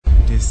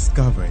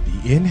Discover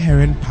the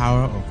inherent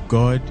power of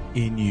God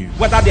in you.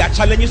 Whether there are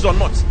challenges or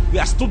not, we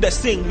are still the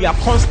same. We are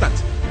constant.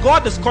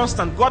 God is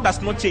constant. God does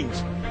not change.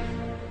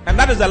 And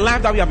that is the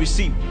life that we have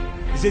received.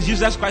 It says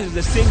Jesus Christ is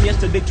the same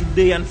yesterday,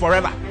 today, and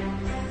forever.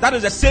 That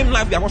is the same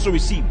life we have also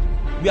received.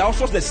 We are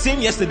also the same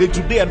yesterday,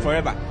 today, and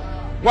forever.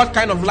 What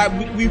kind of life?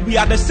 We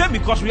are the same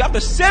because we have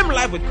the same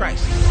life with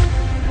Christ.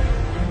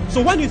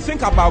 So when you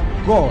think about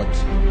God,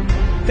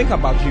 think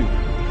about you.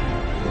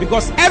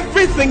 Because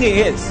everything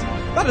He is,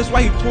 that is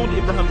why He told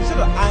Abraham, He said,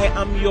 I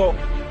am your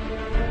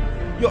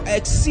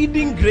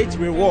exceeding great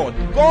reward.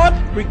 God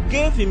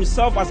gave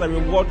Himself as a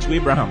reward to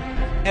Abraham.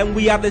 And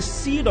we are the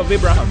seed of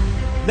Abraham.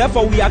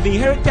 Therefore, we have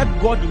inherited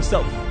God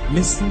Himself.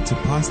 Listen to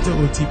Pastor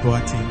O.T.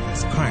 Boateng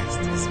as Christ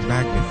is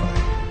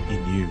magnified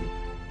in you.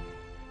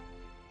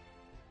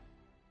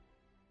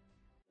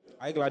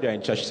 Are you glad you're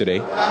in church today?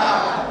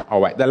 All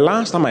right. The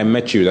last time I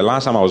met you, the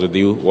last time I was with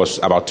you was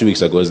about 2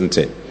 weeks ago, isn't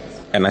it?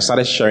 And I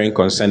started sharing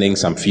concerning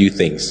some few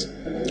things.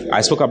 I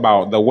spoke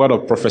about the word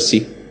of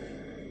prophecy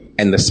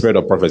and the spirit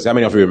of prophecy. How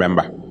many of you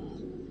remember?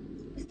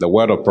 The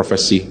word of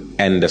prophecy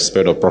and the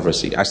spirit of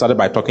prophecy. I started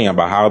by talking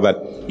about how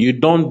that you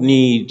don't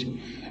need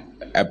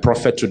a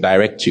prophet to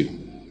direct you.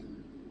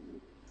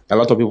 A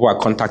lot of people are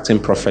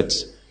contacting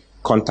prophets,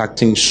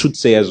 contacting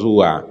soothsayers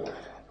who are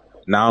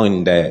now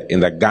in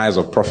the guise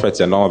of prophets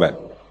and all that,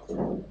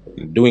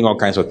 doing all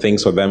kinds of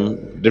things for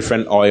them,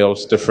 different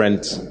oils,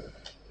 different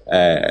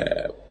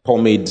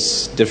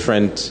pomades,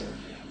 different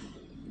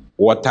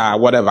water,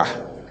 whatever.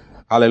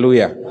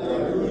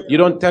 Hallelujah. You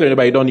don't tell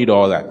anybody you don't need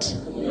all that.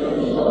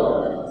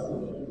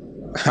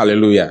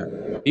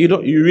 Hallelujah.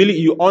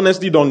 You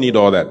honestly don't need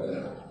all that.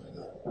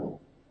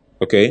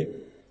 Okay?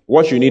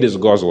 What you need is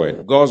God's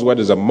word. God's word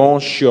is a more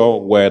sure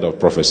word of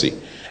prophecy.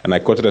 And I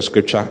quoted a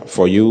scripture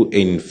for you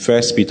in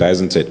 1 Peter,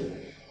 isn't it?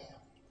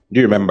 Do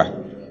you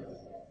remember?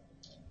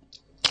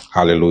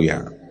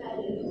 Hallelujah.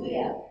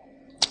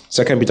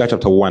 2 Peter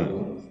chapter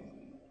 1.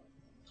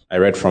 I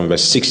read from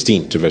verse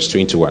 16 to verse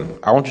 21.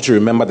 I want you to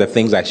remember the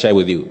things I share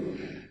with you.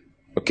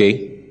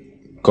 Okay?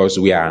 Because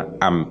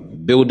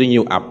I'm building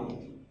you up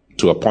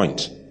to a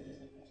point.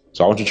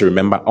 So I want you to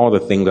remember all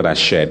the things that I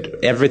shared.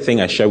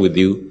 Everything I share with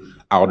you,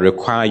 I would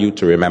require you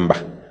to remember.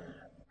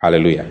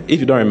 Hallelujah. If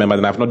you don't remember,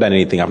 then I've not done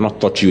anything. I've not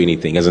taught you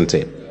anything, isn't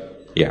it?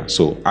 Yeah.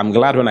 So I'm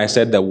glad when I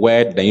said the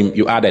word that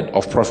you added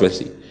of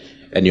prophecy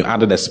and you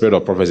added the spirit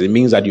of prophecy. It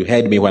means that you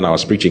heard me when I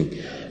was preaching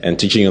and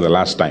teaching you the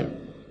last time.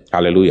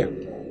 Hallelujah.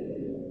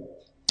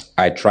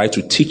 I try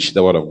to teach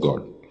the word of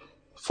God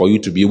for you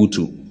to be able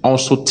to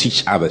also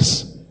teach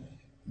others.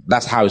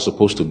 That's how it's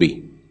supposed to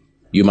be.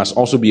 You must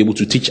also be able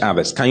to teach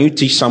others. Can you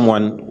teach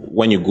someone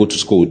when you go to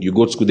school? You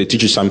go to school, they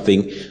teach you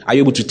something. Are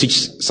you able to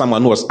teach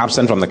someone who was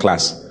absent from the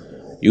class?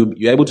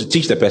 You're able to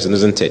teach the person,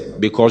 isn't it?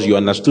 Because you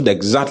understood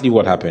exactly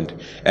what happened.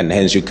 And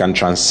hence you can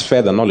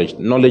transfer the knowledge.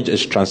 Knowledge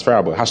is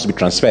transferable. It has to be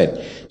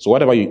transferred. So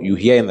whatever you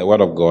hear in the word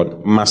of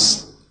God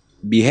must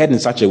be heard in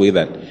such a way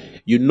that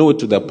you know it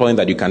to the point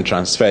that you can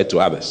transfer it to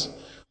others.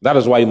 That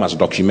is why you must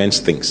document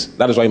things.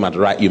 That is why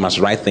you must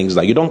write things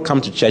that you don't come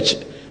to church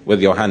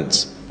with your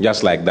hands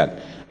just like that.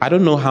 I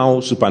don't know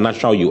how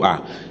supernatural you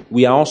are.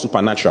 We are all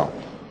supernatural.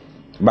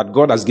 But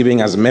God has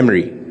given us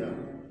memory,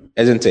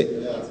 isn't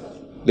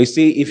it? They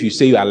say if you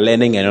say you are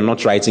learning and you're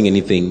not writing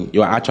anything,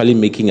 you are actually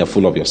making a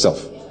fool of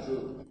yourself.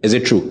 Is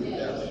it true?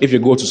 If you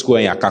go to school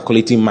and you're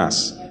calculating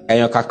maths, and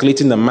you're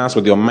calculating the maths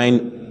with your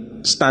mind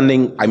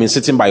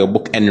sitting by your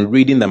book and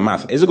reading the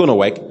math, is it going to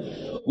work?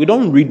 We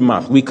don't read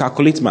math, we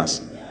calculate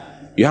maths.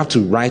 You have to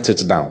write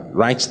it down,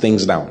 write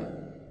things down.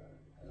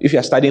 If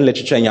you're studying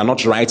literature and you're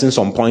not writing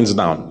some points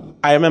down,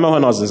 I remember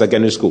when I was in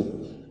secondary school,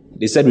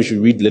 they said we should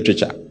read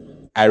literature.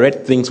 I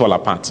read Things Fall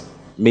Apart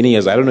many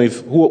years. I don't know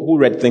if who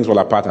read Things Fall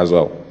Apart as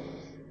well.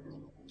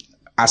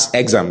 As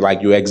exam,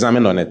 like you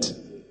examine on it.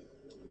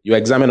 You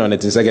examine on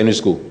it in secondary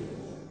school.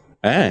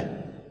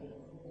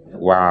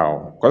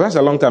 Wow. Because that's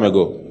a long time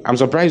ago. I'm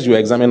surprised you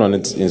examined on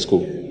it in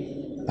school.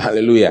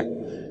 Hallelujah.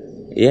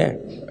 Yeah.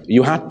 We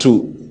had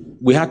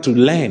to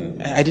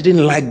learn. I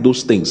didn't like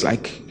those things.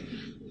 Like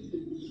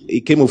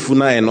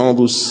Ikemufuna and all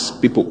those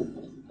people.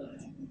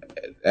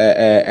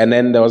 And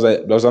then there was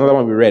another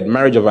one we read,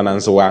 Marriage of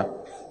Anansawa.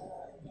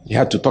 You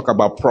had to talk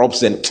about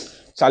props and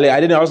Charlie.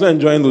 I was not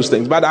enjoying those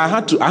things, but I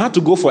had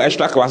to go for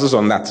extra classes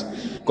on that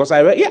because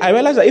I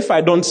realized that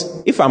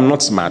if I'm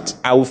not smart,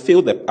 I will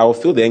fail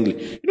the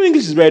English.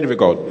 English is very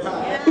difficult.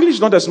 English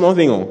is not a small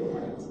thing.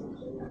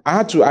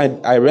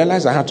 I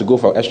realized I had to go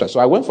for extra,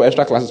 so I went for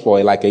extra classes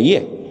for like a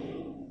year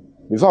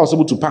before I was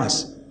able to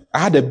pass. I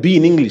had a B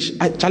in English.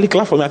 Charlie,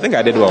 clap for me. I think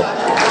I did well.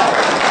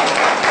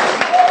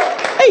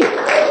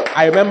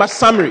 I remember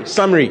summary.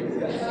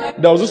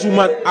 There was this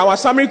woman, our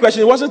summary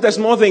question, it wasn't a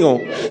small thing.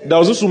 There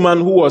was this woman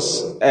who was,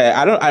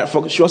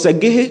 she was a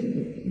gay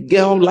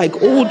girl, like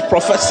old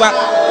professor.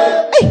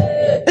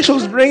 And she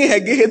was bringing her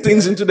gay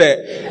things into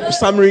the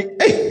summary.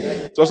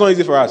 It was not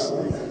easy for us.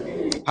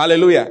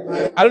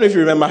 Hallelujah. I don't know if you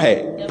remember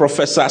her,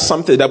 Professor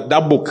something,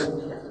 that book.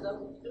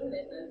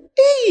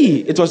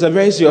 It was a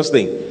very serious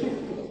thing.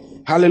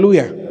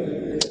 Hallelujah.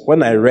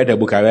 when I read a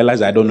book, I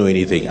realized I don't know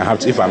anything. I have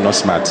to, if I'm not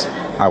smart,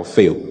 I'll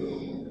fail.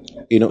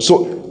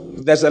 So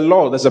there's a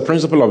law, there's a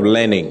principle of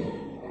learning.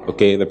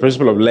 Okay, the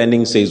principle of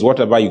learning says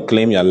whatever you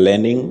claim you're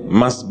learning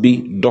must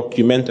be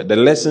documented. The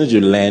lessons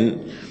you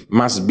learn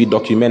must be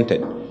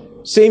documented.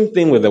 Same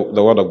thing with the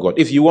word of God.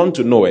 If you want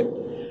to know it,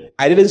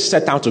 I didn't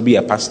set out to be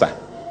a pastor.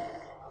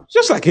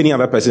 Just like any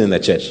other person in the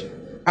church.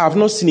 I have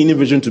not seen any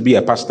vision to be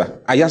a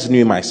pastor. I just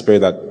knew in my spirit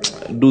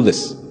that do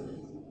this.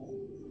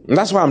 And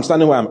that's why I'm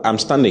standing where I'm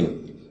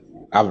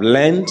standing. I've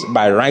learned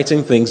by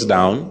writing things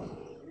down,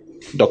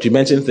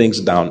 documenting things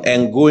down,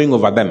 and going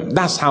over them.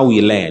 That's how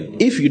we learn.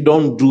 If you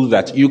don't do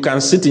that, you can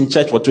sit in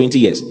church for 20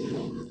 years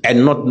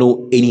and not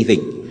know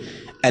anything.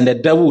 And the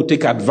devil will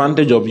take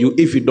advantage of you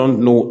if you don't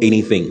know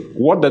anything.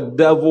 What the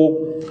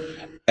devil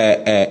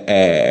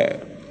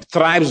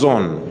thrives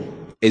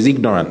on is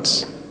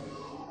ignorance.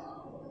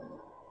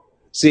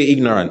 Say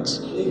ignorance.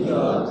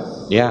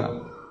 Yeah.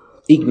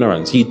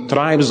 Ignorance. He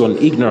thrives on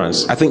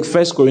ignorance. I think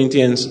 2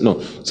 Corinthians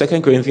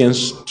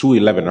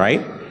 2:11,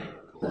 right?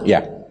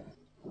 Yeah.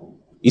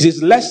 He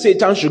says, lest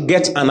Satan should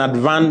get an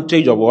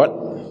advantage of what?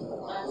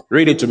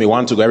 Read it to me.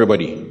 1, 2, go,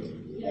 everybody.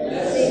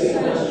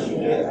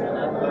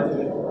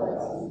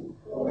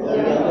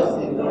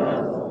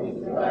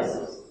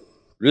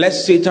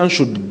 Lest Satan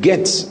should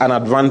get an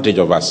advantage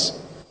of us.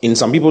 In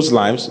some people's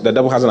lives, the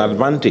devil has an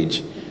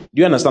advantage. Do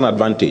you understand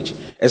advantage?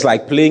 It's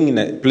like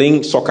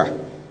playing soccer,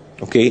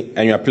 okay?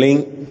 And you are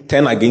playing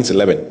 10 against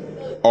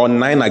 11 or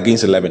 9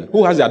 against 11.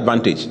 Who has the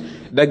advantage?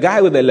 The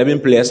guy with the 11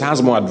 players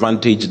has more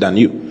advantage than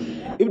you.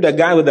 If the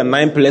guy with the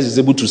 9 players is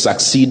able to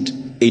succeed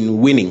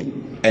in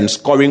winning and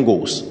scoring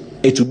goals,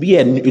 it will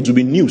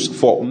be news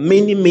for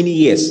many, many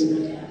years.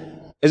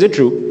 Is it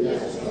true?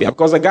 Yeah,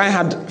 because the guy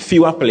had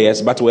fewer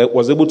players but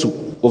was able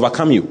to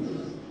overcome you.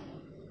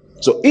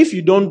 So if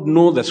you don't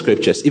know the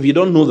scriptures, if you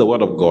don't know the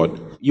word of God,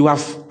 you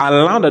have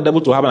allowed the devil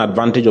to have an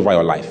advantage over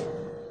your life.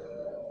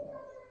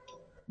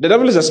 The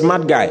devil is a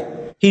smart guy.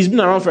 He's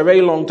been around for a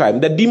very long time.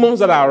 The demons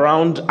that are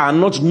around are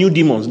not new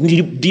demons.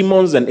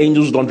 Demons and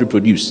angels don't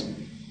reproduce.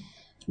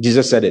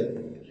 Jesus said it.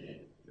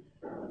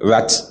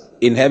 That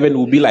in heaven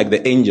will be like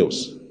the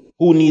angels,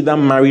 who neither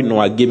marry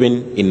nor are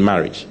given in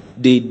marriage.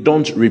 They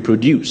don't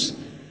reproduce.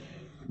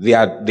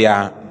 Their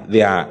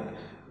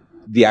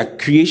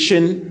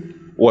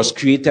creation was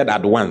created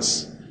at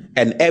once,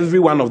 and every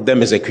one of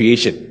them is a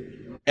creation.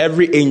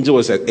 Every angel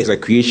is a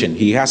creation.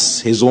 He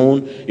has his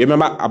own. You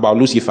remember about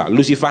Lucifer?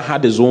 Lucifer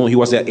had his own. He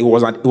was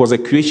a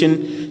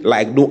creation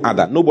like no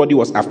other. Nobody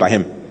was after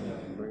him.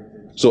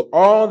 So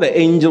all the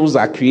angels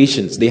are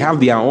creations. They have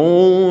their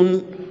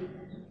own.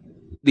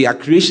 They are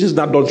creations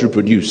that don't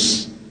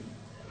reproduce.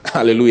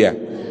 Hallelujah.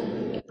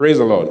 Praise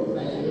the Lord.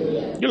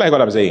 You like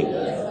what I'm saying?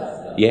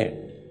 Yeah.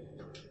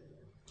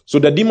 So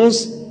the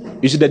demons,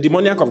 you see, the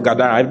demoniac of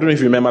Gadara, I don't know if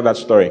you remember that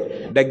story.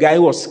 The guy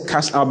who was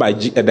cast out by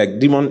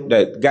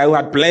the guy who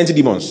had plenty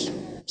demons.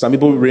 Some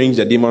people range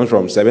the demons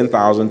from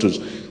 7,000 to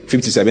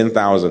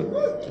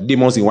 57,000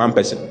 demons in one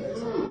person.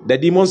 The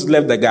demons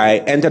left the guy,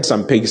 entered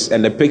some pigs,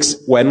 and the pigs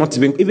were not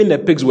even the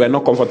pigs were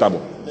not comfortable.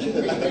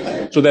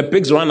 So the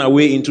pigs ran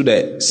away into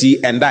the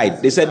sea and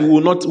died. They said, we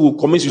will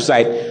commit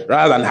suicide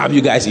rather than have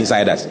you guys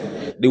inside us.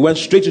 They went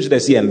straight into the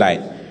sea and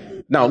died.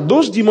 Now,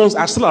 those demons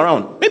are still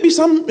around. Maybe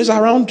some is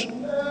around,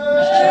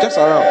 just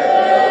around.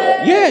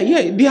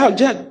 Yeah, they are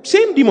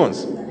same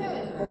demons.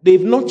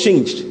 They've not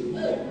changed.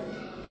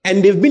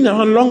 And they've been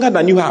around longer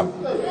than you have.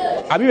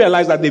 Have you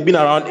realized that they've been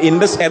around in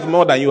this earth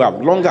more than you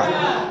have? Longer.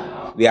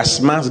 They are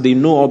smart. They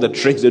know all the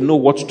tricks. They know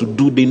what to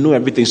do. They know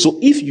everything. So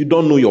if you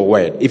don't know your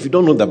word, if you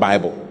don't know the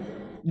Bible,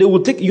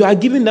 you are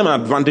giving them an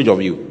advantage of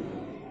you.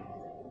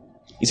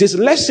 He says,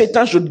 lest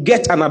Satan should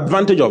get an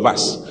advantage of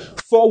us.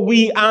 For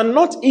we are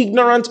not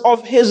ignorant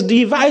of his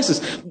devices.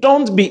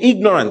 Don't be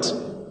ignorant.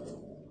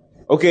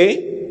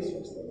 Okay?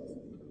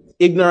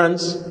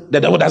 Ignorance, the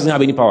devil doesn't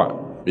have any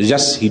power. He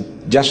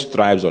just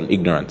thrives on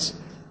ignorance.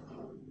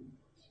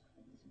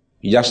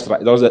 There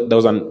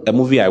was a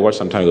movie I watched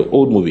some time ago,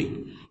 old movie.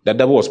 The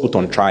devil was put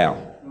on trial.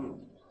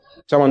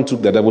 Someone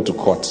took the devil to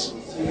court.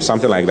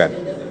 Something like that.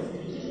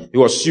 He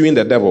was suing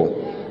the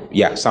devil.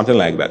 Yeah, something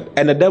like that.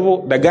 And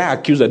the guy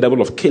accused the devil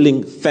of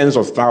killing tens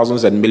of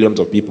thousands and millions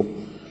of people.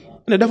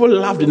 And the devil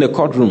laughed in the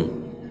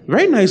courtroom.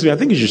 Very nicely. I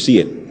think you should see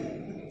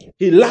it.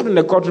 He laughed in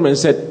the courtroom and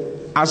said,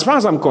 as far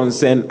as I'm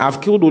concerned, I've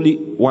killed only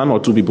 1 or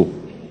 2 people.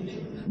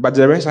 But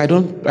the rest, I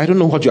don't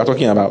know what you are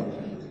talking about.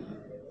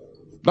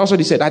 That's what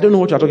he said. I don't know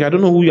what you are talking about. I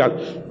don't know who you are.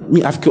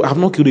 I've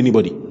not killed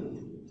anybody.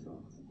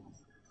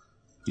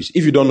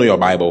 If you don't know your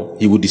Bible,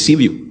 he will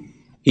deceive you.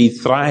 He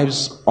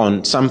thrives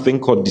on something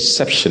called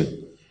deception.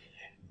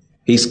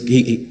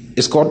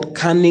 It's called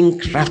cunning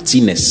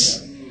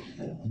craftiness.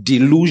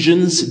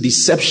 Delusions,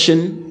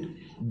 deception,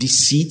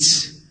 deceit.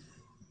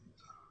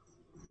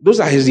 Those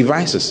are his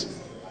devices.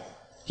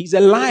 He's a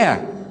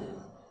liar.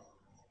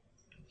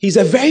 He's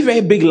a very,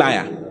 very big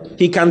liar.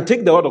 He can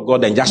take the word of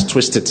God and just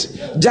twist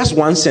it. Just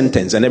one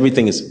sentence and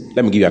everything is...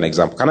 Let me give you an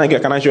example. Can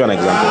I show you an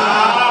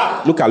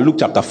example? Look at Luke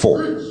chapter 4.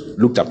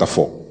 Luke chapter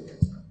 4.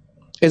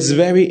 It's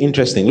very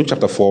interesting. Luke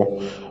chapter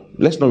 4.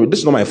 Let's not read. This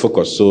is not my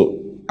focus, so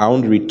I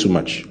won't read too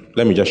much.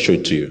 Let me just show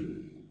it to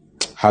you.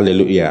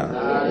 Hallelujah.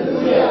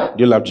 Hallelujah.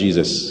 Do you love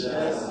Jesus?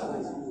 Yes.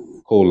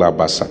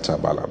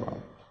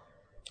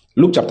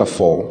 Luke chapter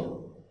 4.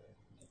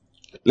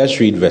 Let's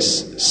read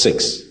verse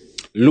 6.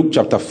 Luke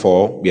chapter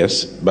 4,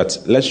 yes, but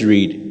let's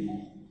read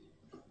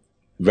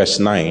verse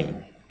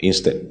 9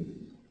 instead.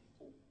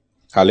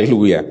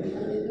 Hallelujah.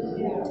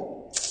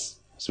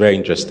 It's very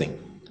interesting.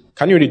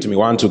 Can you read it to me?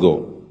 1 to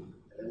go.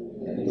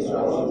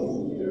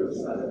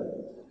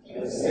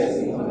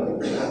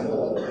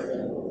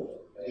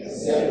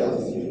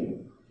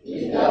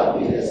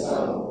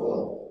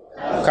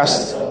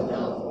 Cast.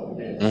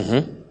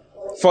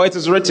 For it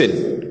is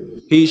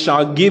written, he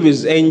shall give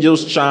his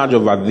angels charge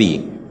over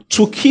thee,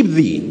 to keep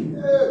thee,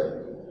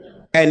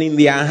 and in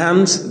their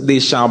hands they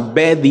shall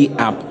bear thee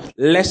up,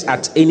 lest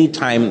at any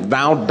time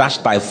thou dash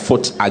thy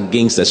foot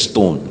against a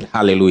stone.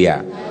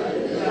 Hallelujah.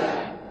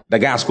 The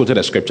guy has quoted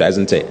a scripture,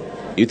 isn't it?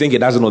 You think he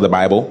doesn't know the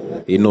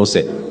Bible? He knows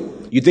it.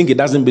 You think he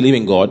doesn't believe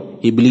in God?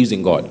 He believes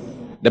in God.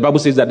 The Bible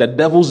says that the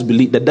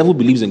devil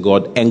believes in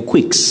God and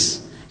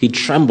quakes. He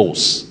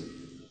trembles.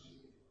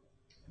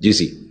 Do you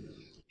see?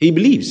 He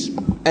believes.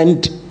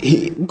 And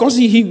because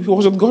he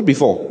was with God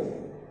before.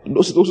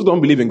 Those who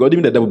don't believe in God,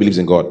 even the devil believes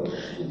in God.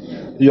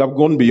 You have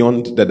gone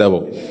beyond the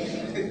devil.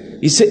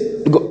 He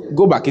said,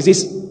 go back. He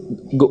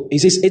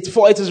says,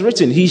 for it is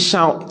written, he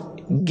shall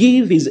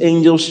give his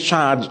angels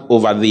charge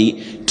over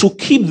thee to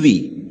keep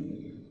thee.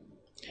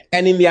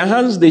 And in their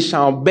hands they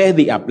shall bear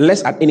thee up,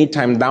 lest at any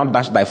time thou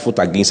dash thy foot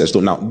against a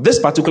stone. Now, this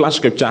particular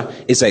scripture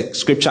is a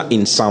scripture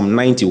in Psalm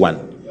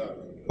 91.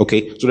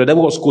 Okay, so the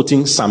devil was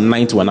quoting Psalm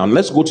 91. Now,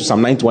 let's go to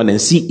Psalm 91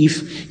 and see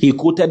if he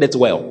quoted it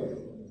well.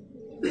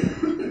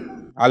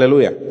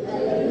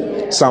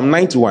 Hallelujah. Psalm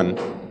 91.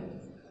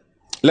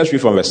 Let's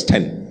read from verse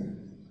 10.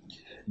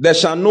 There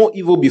shall no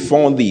evil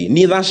befall thee,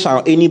 neither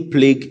shall any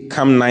plague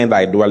come nigh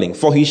thy dwelling.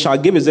 For he shall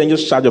give his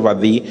angels charge over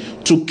thee,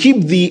 to keep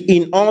thee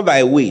in all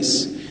thy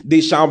ways.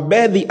 They shall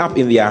bear thee up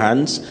in their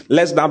hands,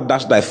 lest thou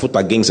dash thy foot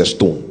against a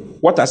stone.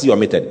 What has he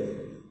omitted?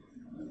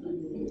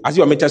 Has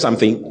he omitted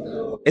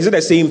something? Is it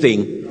the same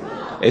thing?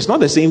 It's not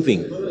the same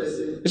thing.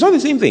 It's not the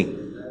same thing.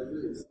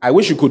 I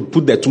wish you could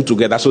put the two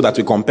together so that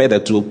we compare the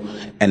two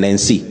and then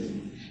see.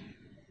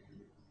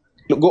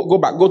 Go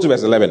back, go to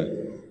verse 11.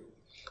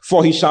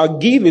 For he shall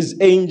give his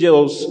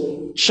angels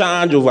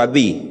charge over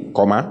thee,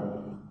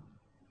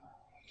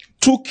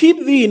 to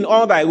keep thee in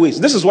all thy ways.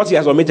 This is what he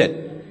has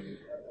omitted.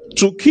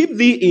 To keep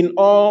thee in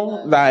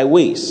all thy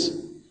ways.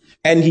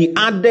 And he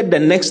added the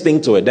next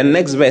thing to it, the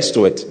next verse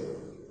to it,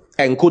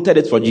 and quoted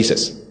it for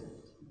Jesus.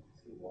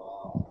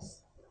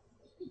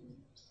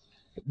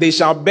 They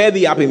shall bear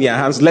thee up in their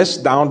hands,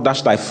 lest thou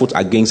dash thy foot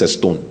against a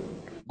stone.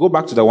 Go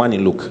back to the one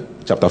in Luke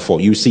chapter 4.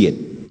 You see it.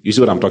 You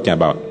see what I'm talking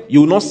about.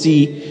 You will not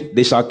see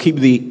they shall keep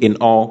thee in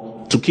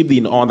all, to keep thee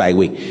in all thy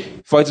way.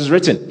 For it is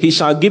written, he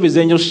shall give his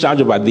angels charge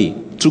over thee,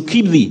 to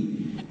keep thee,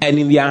 and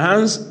in their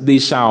hands they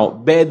shall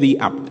bear thee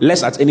up,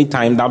 lest at any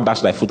time thou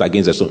dash thy foot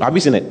against a stone. Have you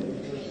seen it?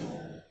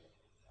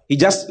 He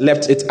just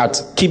left it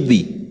at keep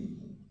thee.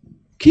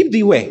 Keep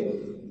thee where?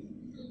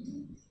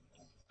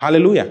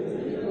 Hallelujah.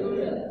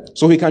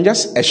 So he can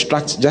just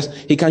extract,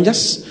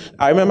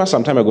 I remember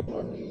some time ago,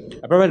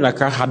 a prophet in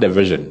Accra had a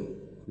vision.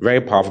 Very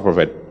powerful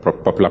prophet,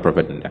 popular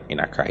prophet in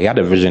Accra. He had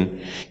a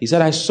vision. He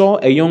said, I saw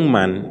a young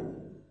man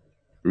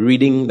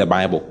reading the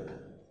Bible.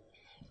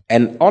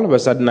 And all of a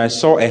sudden I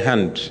saw a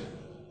hand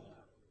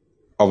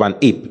of an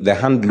ape. The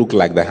hand looked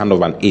like the hand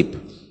of an ape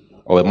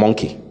or a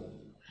monkey.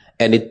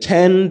 And it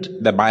turned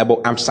the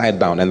Bible upside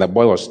down, and the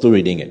boy was still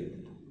reading it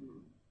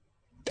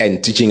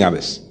and teaching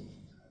others.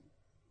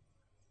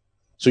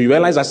 So you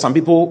realize that some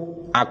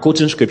people are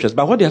quoting scriptures,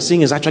 but what they are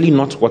saying is actually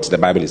not what the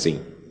Bible is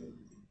saying.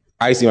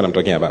 I see what I'm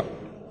talking about.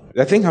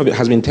 The thing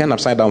has been turned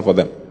upside down for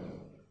them.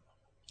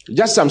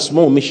 Just some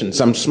small mission,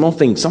 some small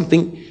thing,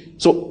 something.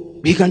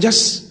 So you can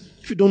just,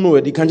 if you don't know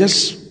it, you can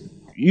just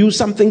use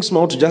something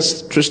small to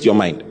just twist your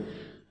mind.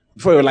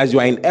 Before you realize you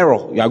are in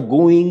error, you are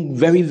going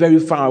very, very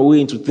far away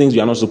into things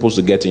you are not supposed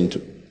to get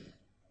into.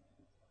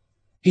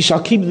 He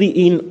shall keep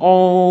thee in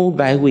all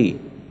thy way.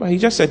 But he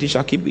just said he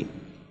shall keep thee.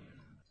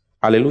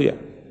 Hallelujah.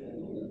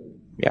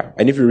 Yeah.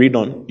 And if you read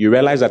on, you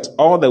realize that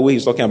all the way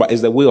he's talking about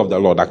is the way of the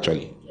Lord,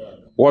 actually.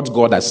 What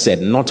God has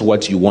said, not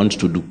what you want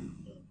to do,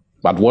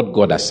 but what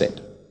God has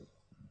said.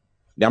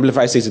 The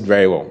Amplified says it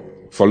very well.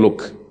 For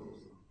look,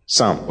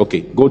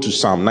 go to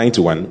Psalm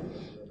 91,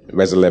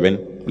 verse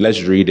 11.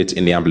 Let's read it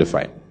in the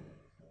Amplified.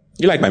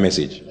 You like my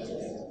message?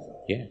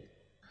 Yeah.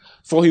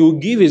 For he will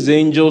give his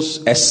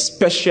angels a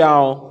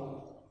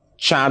special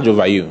charge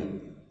over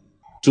you,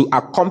 to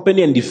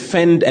accompany and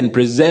defend and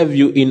preserve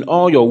you in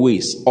all your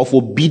ways of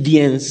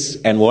obedience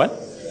and what?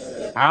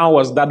 How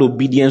was that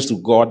obedience to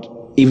God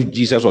if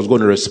Jesus was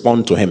going to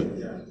respond to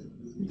him?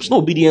 It's no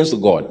obedience to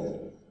God.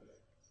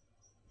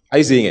 Are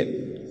you seeing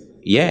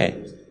it? Yeah.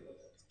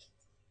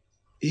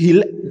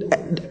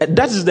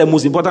 That is the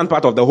most important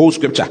part of the whole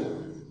scripture.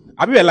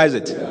 Have you realized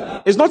it?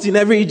 It's not in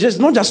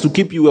not just to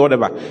keep you or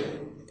whatever.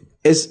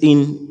 It's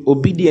in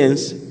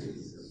obedience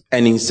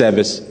and in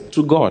service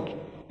to God.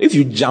 If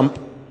you jump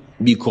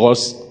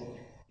because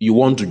you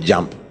want to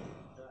jump,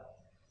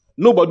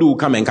 nobody will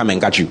come and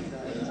catch you.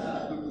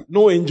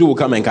 No angel will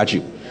come and catch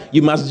you.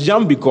 You must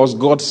jump because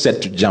God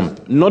said to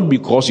jump, not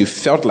because you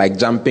felt like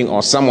jumping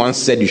or someone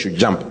said you should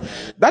jump.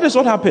 That is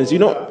what happens. You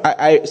know,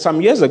 I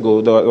some years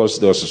ago, there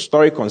was a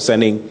story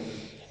concerning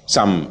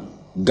some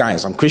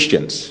guys, some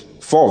Christians,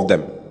 4 of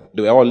them.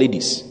 They were all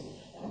ladies.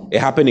 It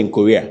happened in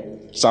Korea,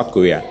 South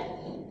Korea.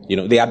 You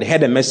know, they had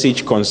heard a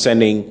message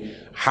concerning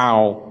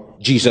how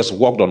Jesus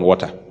walked on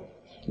water.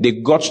 They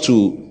got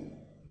to,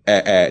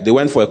 they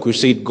went for a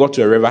crusade, got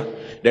to a river.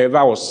 The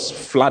river was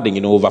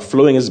flooding,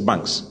 overflowing its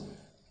banks.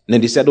 And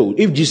then they said, oh,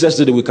 if Jesus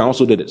did it, we can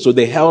also do it. So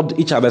they held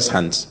each other's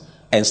hands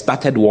and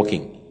started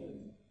walking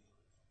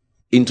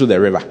into the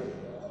river.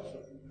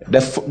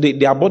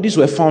 Their bodies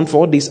were found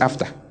 4 days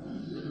after.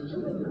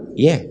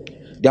 Yeah.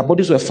 Their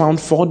bodies were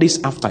found 4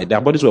 days after. Their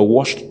bodies were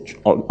washed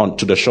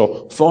onto the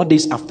shore 4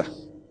 days after.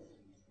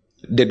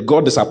 Did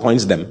God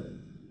disappoint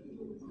them?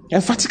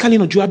 Emphatically,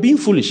 no, you are being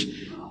foolish.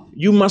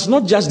 You must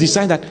not just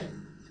decide that,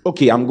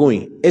 okay, I'm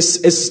going.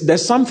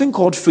 There's something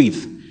called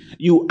faith.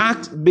 You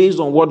act based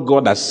on what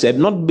God has said,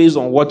 not based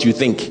on what you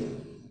think.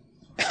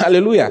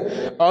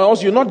 Hallelujah. Or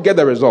else you'll not get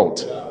the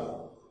result.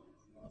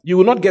 You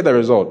will not get the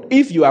result.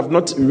 If you have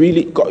not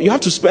really, you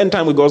have to spend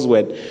time with God's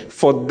word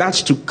for that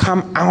to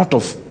come out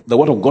of the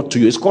word of God to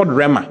you. It's called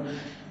Rhema.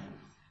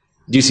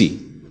 Do you see?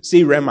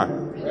 Say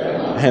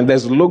Rhema. And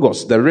there's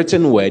Logos, the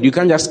written word. You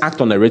can't just act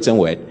on the written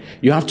word.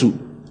 You have to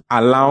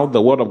allow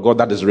the word of God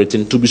that is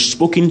written to be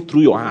spoken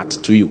through your heart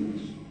to you.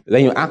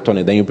 Then you act on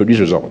it, then you produce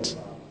results.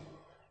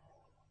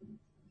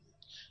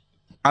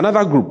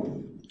 Another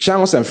group,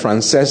 Charles and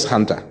Frances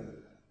Hunter,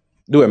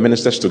 they were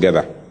ministers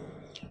together.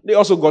 They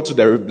also got to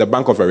the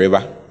bank of a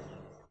river.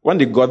 When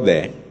they got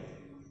there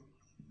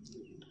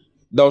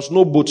was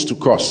no boat to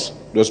cross.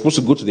 They were supposed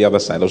to go to the other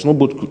side. There was no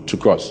boat to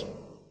cross.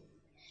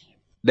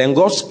 Then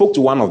God spoke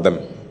to one of them,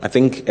 I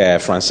think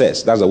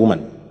Frances, that's a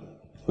woman,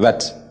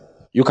 that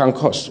you can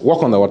cross,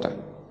 walk on the water.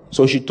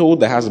 So she told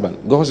the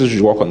husband, God says you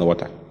should walk on the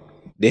water.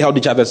 They held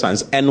each other's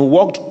hands and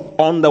walked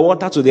on the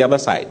water to the other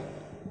side.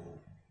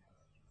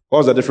 What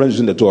was the difference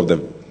between the two of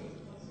them?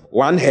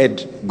 One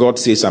heard God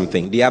say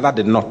something, the other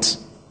did not.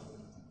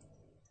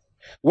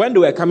 When they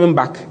were coming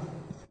back,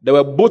 there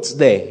were boats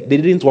there. They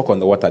didn't walk on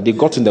the water. They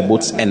got in the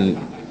boats and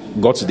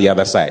got to the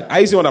other side.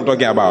 I see what I'm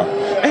talking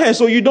about.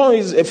 So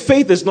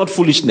faith is not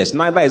foolishness,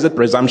 neither is it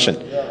presumption.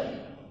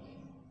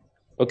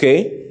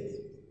 Okay?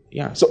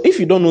 Yeah. So if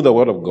you don't know the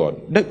word of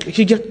God,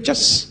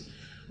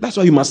 that's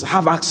why you must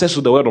have access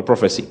to the word of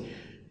prophecy.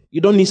 You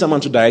don't need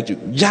someone to direct you.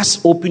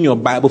 Just open your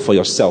Bible for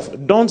yourself.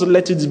 Don't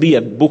let it be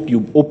a book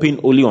you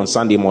open only on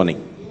Sunday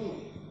morning.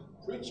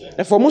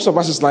 And for most of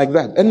us, it's like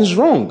that. And it's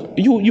wrong.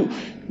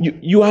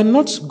 You are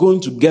not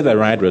going to get the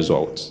right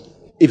results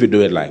if you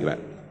do it like that.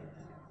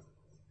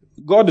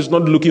 God is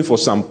not looking for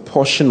some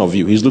portion of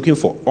you. He's looking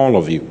for all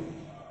of you.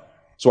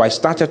 So I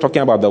started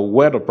talking about the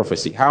word of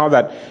prophecy. How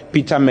that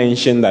Peter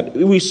mentioned that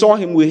we saw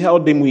him, we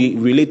held him, we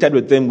related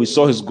with him, we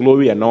saw his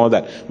glory and all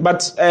that.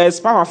 But it's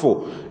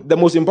powerful. The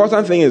most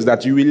important thing is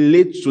that you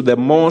relate to the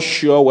more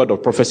sure word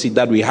of prophecy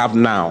that we have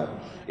now.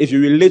 If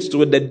you relate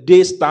to it, the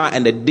day star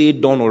and the day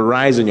dawn will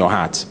rise in your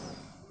heart.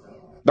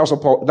 That's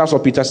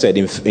what Peter said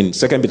in 2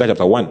 Peter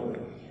chapter 1.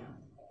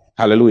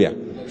 Hallelujah.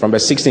 From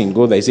verse 16,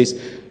 go there. It says,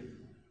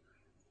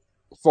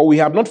 for we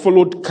have not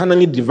followed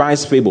cunningly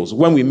devised fables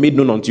when we made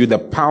known unto you the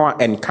power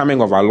and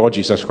coming of our Lord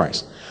Jesus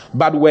Christ,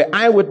 but were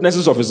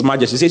eyewitnesses of his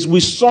majesty. It says,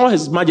 we saw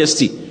his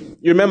majesty.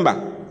 You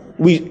remember,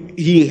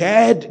 he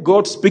heard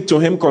God speak to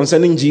him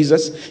concerning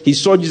Jesus. He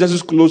saw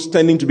Jesus' clothes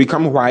tending to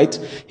become white.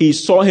 He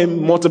saw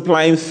him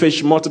multiplying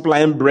fish,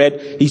 multiplying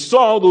bread. He saw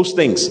all those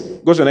things.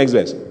 Go to the next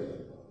verse.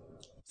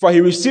 For he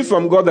received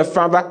from God the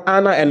Father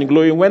honor and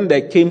glory when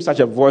there came such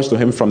a voice to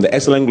him from the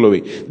excellent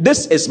glory.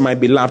 This is my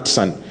beloved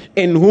Son,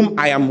 in whom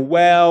I am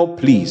well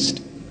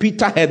pleased.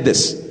 Peter heard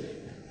this.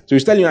 So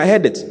he's telling you, I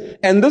heard it.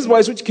 And this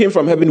voice which came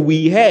from heaven,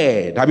 we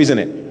heard. Have you seen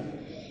it?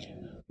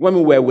 When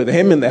we were with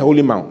him in the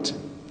Holy Mount.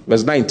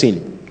 Verse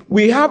 19.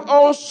 We have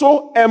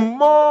also a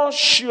more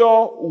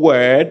sure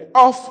word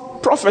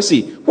of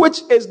prophecy,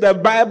 which is the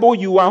Bible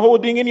you are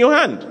holding in your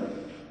hand.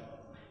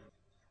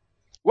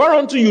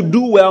 Whereunto you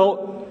do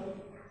well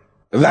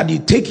that you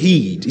take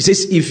heed. It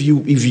says, if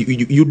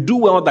you do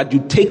well that you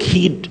take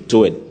heed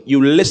to it,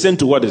 you listen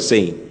to what it's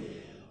saying.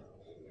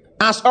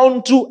 As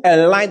unto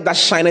a light that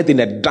shineth in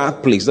a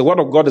dark place. The word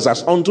of God is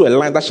as unto a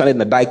light that shineth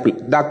in a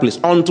dark place,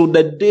 unto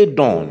the day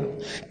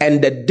dawn,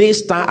 and the day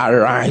star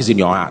arise in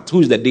your heart. Who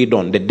is the day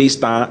dawn? The day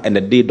star and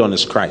the day dawn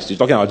is Christ. He's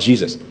talking about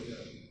Jesus.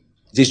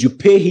 It says you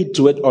pay heed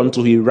to it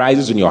until he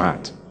rises in your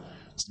heart.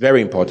 It's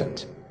very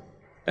important.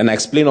 And I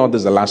explained all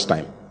this the last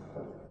time.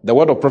 The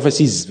word of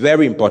prophecy is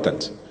very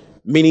important.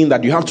 Meaning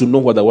that you have to know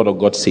what the word of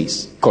God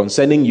says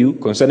concerning you,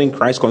 concerning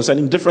Christ,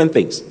 concerning different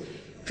things.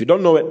 If you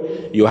don't know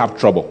it, you have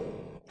trouble.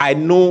 I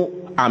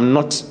know I'm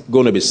not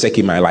going to be sick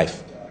in my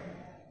life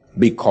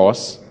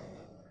because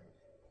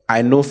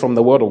I know from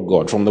the word of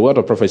God, from the word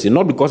of prophecy,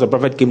 not because a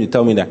prophet came to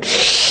tell me that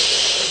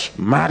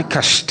Mar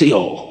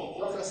Castillo.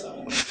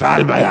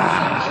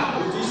 Falbaya.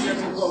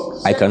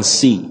 I can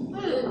see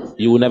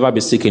you will never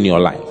be sick in your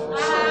life.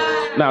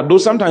 Now, though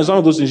sometimes some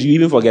of those things you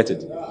even forget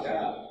it.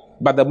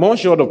 But the more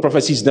sure of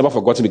prophecy is never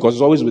forgotten because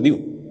it's always with you.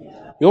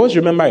 You always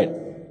remember it.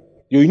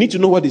 You need to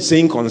know what he's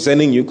saying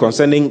concerning you,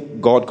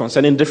 concerning God,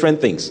 concerning different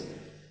things.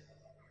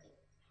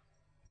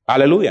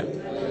 Hallelujah.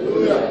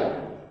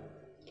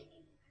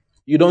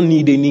 You don't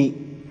need any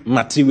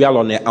material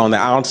on the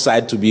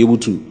outside to be able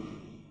to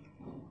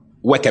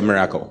work a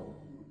miracle.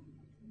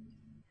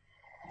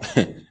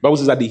 Bible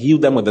says that he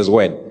healed them with his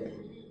word.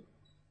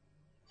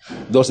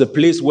 There was a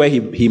place where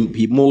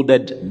he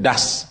molded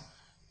dust.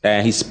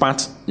 He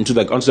spat onto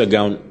the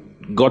ground,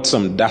 got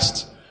some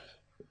dust,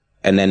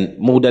 and then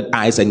molded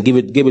eyes and gave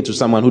it to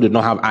someone who did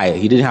not have eye.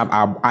 He didn't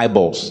have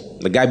eyeballs.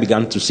 The guy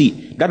began to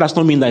see. That does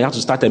not mean that you have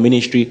to start a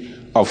ministry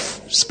of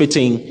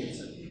spitting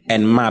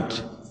and mud.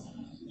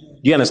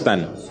 Do you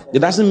understand? It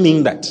doesn't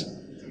mean that.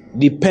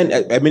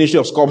 A ministry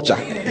of sculpture.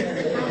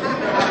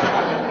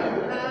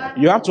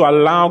 You have to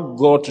allow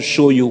God to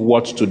show you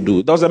what to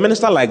do. There was a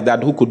minister like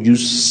that who could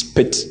use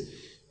spit.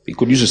 He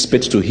could use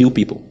spit to heal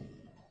people.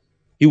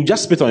 He would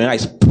just spit on your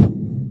eyes.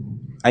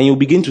 And you'll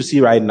begin to see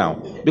right now.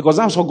 Because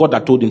that's what God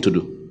had told him to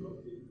do.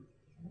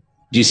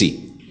 Do you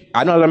see?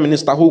 Another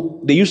minister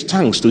who, they use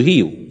tongues to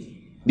heal.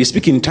 They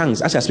speak in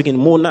tongues. As they are speaking,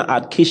 Mona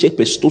ad keshe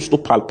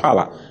pestosto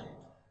palpala.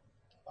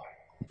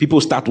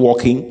 People start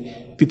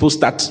walking.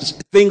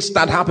 Things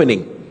start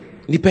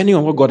happening. Depending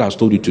on what God has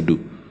told you to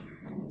do.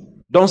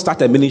 Don't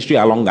start a ministry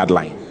along that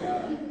line.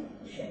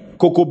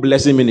 Cocoa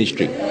blessing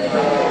ministry.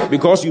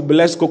 Because you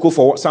bless cocoa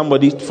for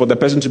somebody, for the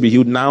person to be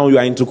healed, now you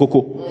are into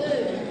cocoa.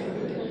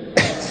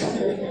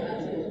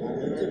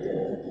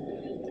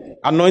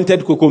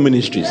 Anointed cocoa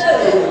ministries.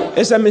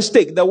 It's a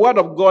mistake. The word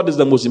of God is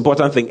the most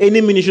important thing.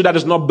 Any ministry that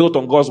is not built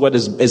on God's word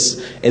is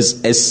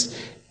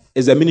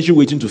a ministry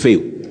waiting to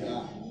fail.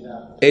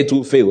 It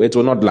will fail. It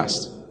will not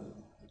last.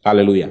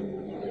 Hallelujah.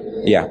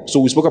 Yeah. So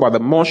we spoke about the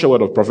more sure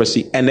word of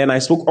prophecy, and then I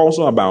spoke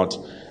also about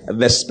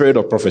the spirit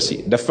of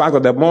prophecy. The fact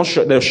that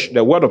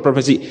the word of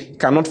prophecy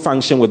cannot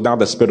function without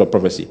the spirit of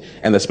prophecy.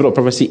 And the spirit of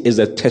prophecy is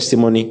the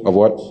testimony of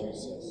what?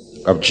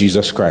 Of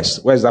Jesus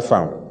Christ. Where is that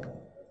found?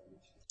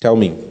 Tell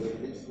me.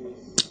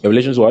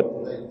 Revelations what?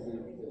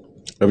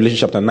 Revelation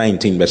chapter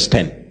 19 verse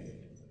 10.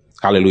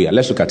 Hallelujah.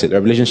 Let's look at it.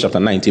 Revelation chapter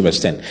 19 verse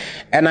 10.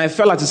 And I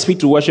fell at his feet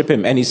to worship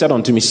him, and he said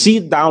unto me, see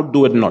thou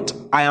do it not.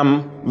 I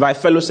am thy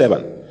fellow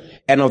servant,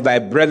 and of thy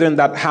brethren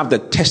that have the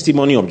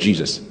testimony of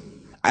Jesus.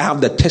 I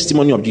have the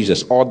testimony of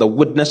Jesus, or the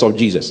witness of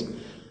Jesus.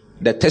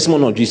 The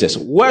testimony of Jesus.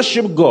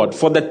 Worship God,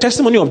 for the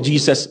testimony of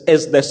Jesus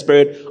is the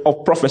spirit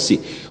of prophecy.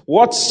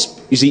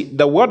 You see,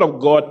 the word of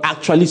God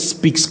actually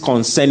speaks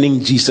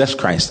concerning Jesus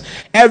Christ.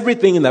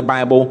 Everything in the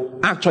Bible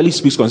actually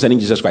speaks concerning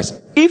Jesus Christ.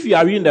 If you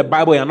are reading the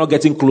Bible and you're not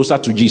getting closer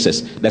to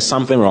Jesus, there's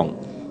something wrong.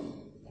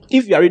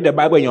 If you are reading the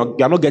Bible and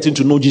you're not getting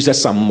to know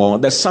Jesus some more,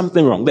 there's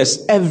something wrong.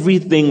 There's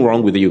everything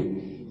wrong with you.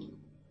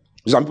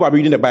 Some people are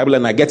reading the Bible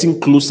and are getting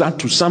closer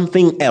to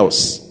something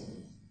else.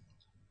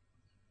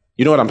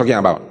 You know what I'm talking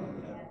about?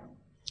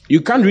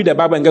 You can't read the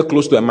Bible and get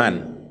close to a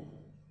man.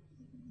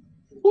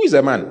 Who is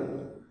a man?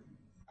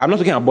 I'm not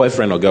talking about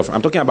boyfriend or girlfriend.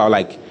 I'm talking about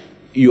like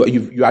you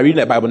are reading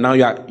the Bible, now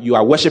you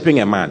are worshiping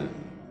a man.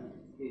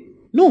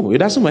 No, it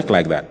doesn't work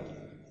like that.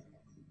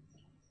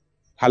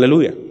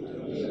 Hallelujah.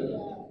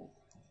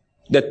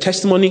 The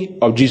testimony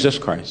of Jesus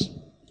Christ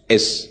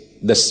is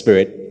the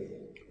spirit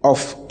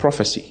of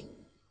prophecy.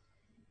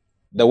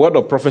 The word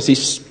of prophecy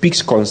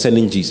speaks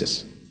concerning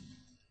Jesus.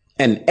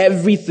 And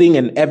everything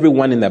and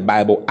everyone in the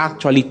Bible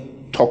actually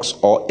talks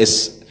or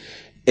is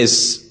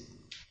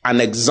an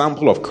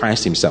example of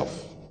Christ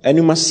himself. And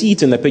you must see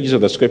it in the pages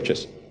of the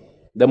scriptures.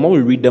 The more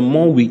we read, the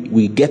more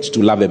we get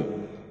to love him.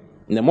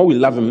 And the more we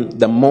love him,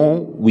 the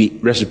more we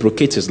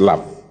reciprocate his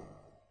love.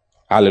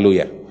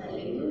 Hallelujah.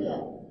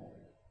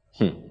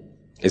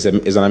 It's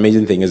an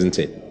amazing thing, isn't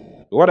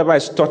it? Whatever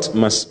is taught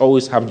must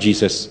always have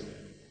Jesus.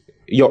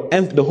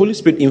 The Holy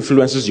Spirit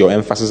influences your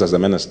emphasis as a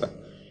minister,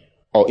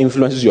 or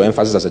influences your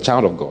emphasis as a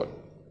child of God.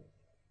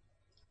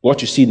 What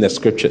you see in the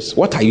scriptures,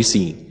 what are you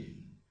seeing?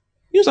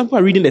 You know, some people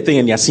are reading the thing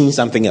and they are seeing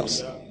something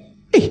else.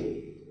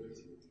 Hey,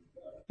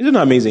 isn't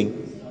that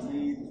amazing?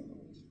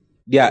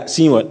 They are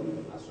seeing what?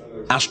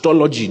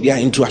 Astrology. They are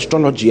into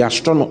astrology,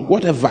 astronomy,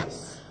 whatever.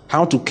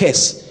 How to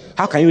curse.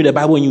 How can you read the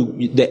Bible when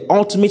the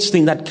ultimate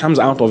thing that comes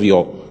out of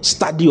your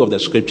study of the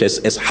scriptures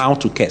is how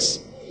to curse.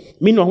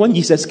 Meanwhile, when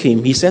Jesus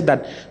came, he said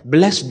that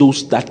bless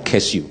those that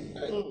curse you.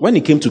 When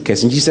he came to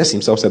cursing, Jesus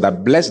himself said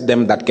that bless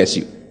them that curse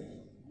you.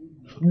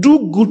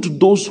 Do good to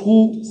those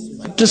who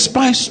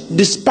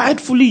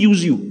despitefully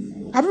use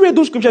you. Have you read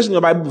those scriptures in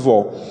your Bible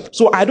before?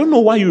 So I don't know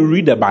why you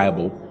read the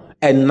Bible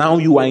and now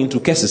you are into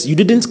curses. You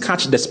didn't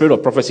catch the spirit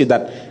of prophecy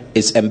that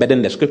is embedded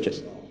in the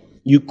scriptures.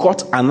 You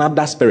caught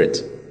another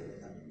spirit.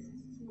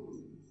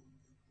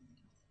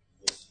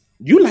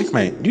 Do you like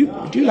what I'm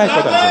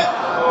saying?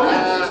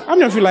 How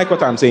many of you like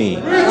what I'm saying?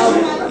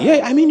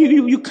 Yeah, I mean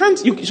you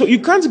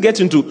can't get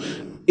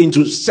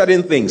into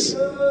certain things.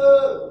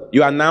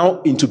 You are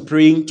now into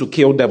praying to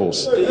kill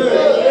devils. Die,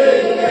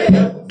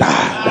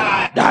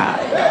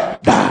 die,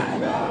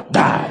 die,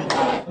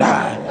 die,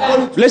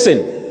 die.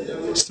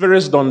 Listen,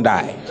 spirits don't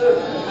die.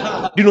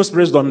 Do you know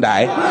spirits don't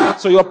die?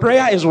 So your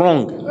prayer is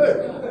wrong.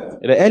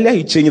 The earlier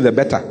you change, the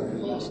better.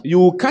 You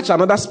will catch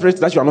another spirit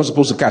that you are not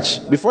supposed to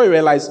catch. Before you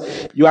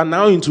realize, you are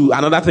now into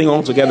another thing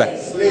altogether.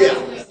 Hey.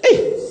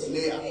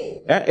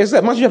 It's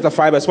Matthew chapter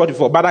 5 verse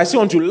 44. But I say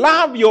unto you,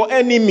 love your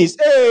enemies.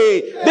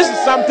 Hey, this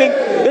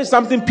is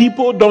something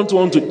people don't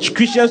want to.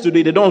 Christians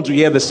today, they don't want to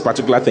hear this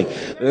particular thing.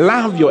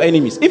 Love your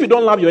enemies. If you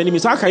don't love your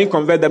enemies, how can you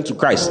convert them to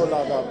Christ?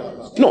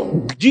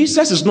 No,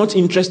 Jesus is not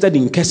interested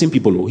in cursing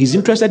people. He's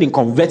interested in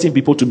converting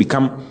people to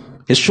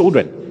become his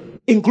children,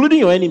 including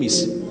your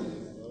enemies.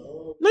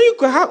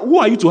 Now who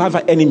are you to have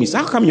enemies?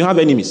 How come you have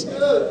enemies?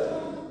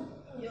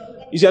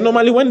 You see,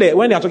 normally when they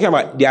are talking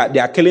about they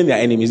are killing their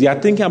enemies, they are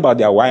thinking about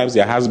their wives,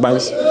 their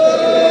husbands,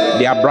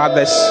 their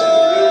brothers,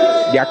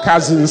 their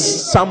cousins,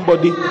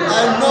 somebody.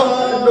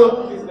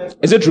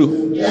 Is it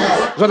true?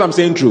 Yes. Is what I'm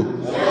saying true?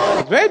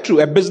 It's very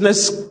true. A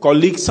business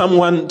colleague,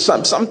 someone,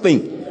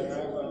 something.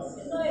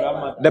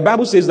 The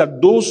Bible says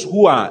that those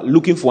who are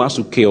looking for us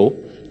to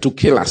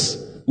kill us,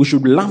 we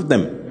should love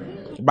them.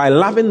 By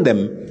loving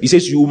them, he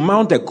says, you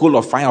mount a coal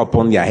of fire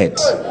upon their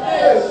heads.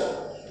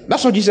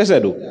 That's what Jesus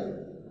said, though.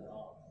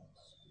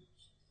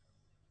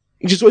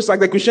 So it's like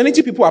the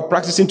Christianity people are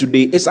practicing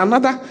today. It's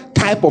another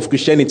type of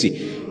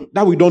Christianity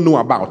that we don't know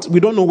about. We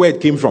don't know where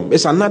it came from.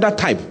 It's another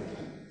type.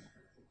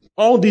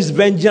 All these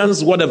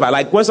vengeance, whatever.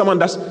 Like when someone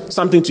does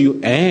something to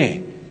you,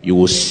 you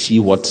will see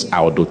what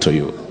I will do to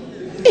you.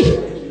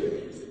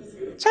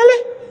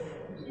 Charlie,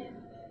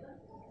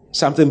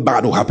 something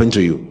bad will happen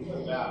to you.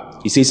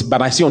 He says,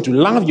 but I say unto you,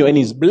 love your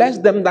enemies, bless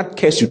them that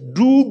curse you,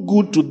 do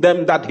good to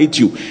them that hate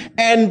you,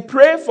 and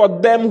pray for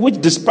them which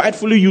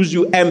despitefully use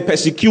you and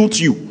persecute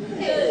you.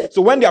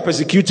 So when they are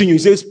persecuting you, he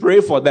says,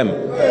 pray for them.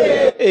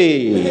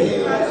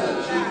 Hey.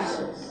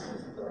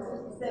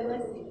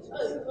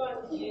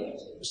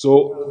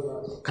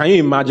 So, can you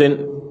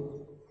imagine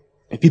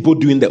people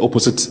doing the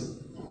opposite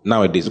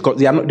nowadays? Because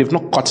they've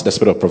not caught the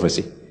spirit of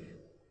prophecy.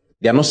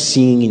 They are not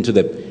seeing into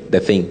the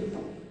thing.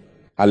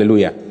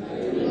 Hallelujah.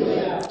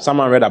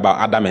 Someone read about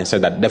Adam and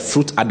said that the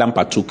fruit Adam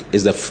partook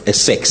is a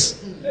sex.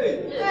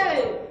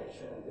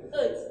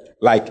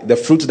 Like the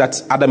fruit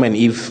that Adam and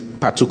Eve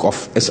partook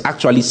of is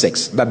actually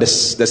sex. That the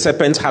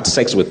serpent had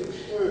sex with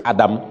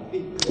Adam,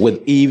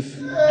 with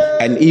Eve,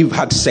 and Eve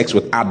had sex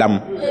with Adam.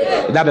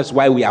 That is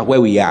why we are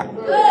where we are.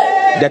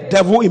 The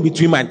devil in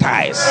between my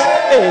thighs.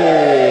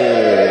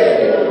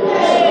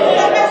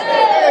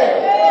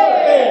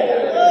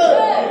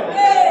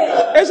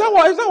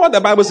 Is that what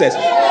the Bible says?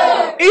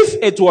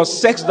 If it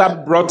was sex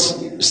that brought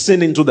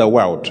sin into the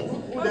world,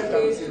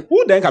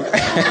 who then come?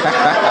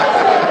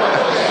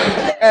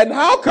 And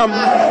how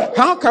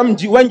come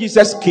when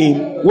Jesus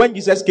came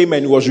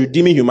and he was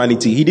redeeming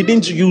humanity, he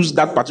didn't use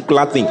that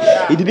particular thing.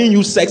 He didn't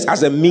use sex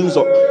as a means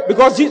of,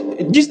 because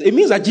it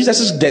means that Jesus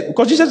is dead,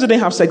 because Jesus didn't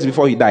have sex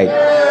before he died.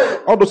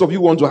 All those of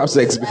you want to have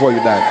sex before you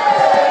die.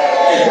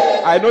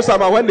 I know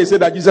someone, when they say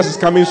that Jesus is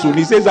coming soon,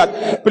 he says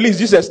that, please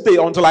Jesus, stay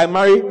until I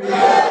marry.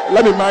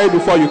 Let me marry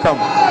before you come.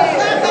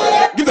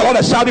 Give the Lord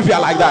a shout if you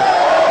are like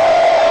that.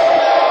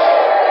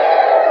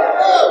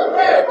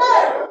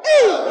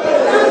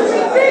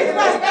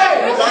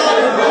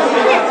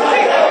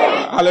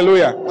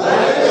 Hallelujah.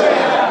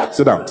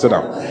 Sit down.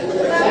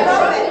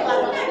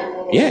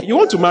 Yeah, you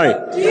want to marry.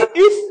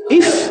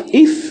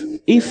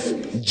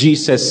 If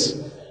Jesus,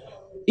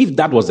 if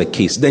that was the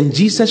case, then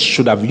Jesus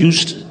should have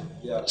used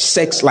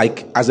sex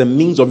like as a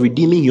means of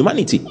redeeming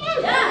humanity.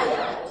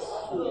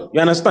 You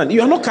understand?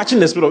 You are not catching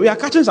the spirit. We are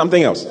catching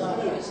something else.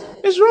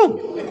 It's wrong.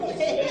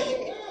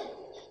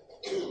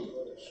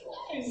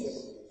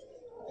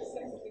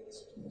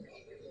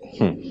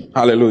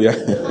 Hallelujah.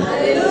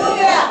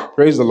 Hallelujah.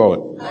 Praise the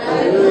Lord.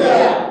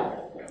 Hallelujah.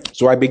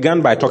 So I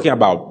began by talking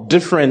about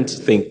different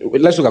things.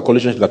 Let's look at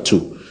Colossians chapter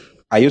 2.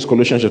 I used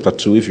Colossians chapter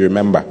 2, if you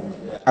remember.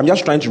 I'm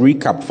just trying to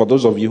recap for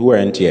those of you who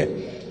weren't here.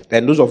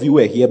 And those of you who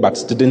were here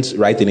but didn't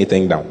write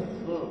anything down.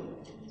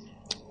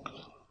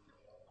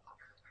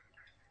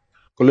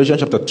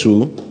 Colossians chapter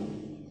 2.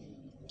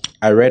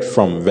 I read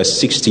from verse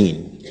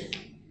 16.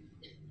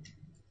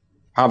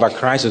 How that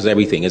Christ is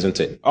everything, isn't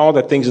it? All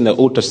the things in the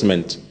Old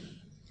Testament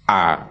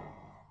are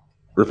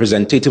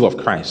representative of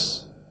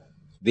Christ.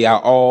 They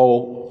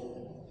all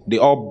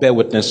bear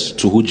witness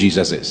to who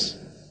Jesus is.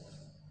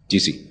 Do you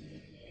see?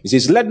 He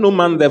says, let no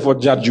man therefore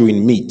judge you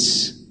in meat.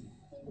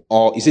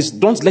 Or he says,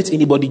 don't let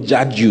anybody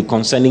judge you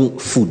concerning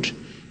food.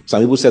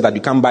 Some people say that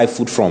you can't buy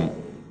food from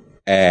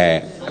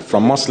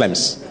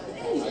Muslims,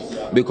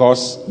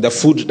 because the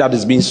food that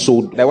is being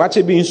sold, they're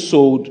actually being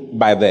sold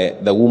by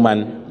the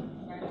woman,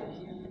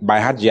 by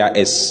Hajia,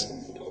 is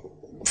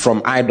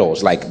from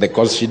idols,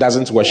 because she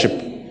doesn't worship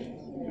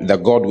the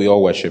God we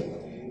all worship,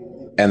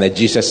 and the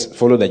Jesus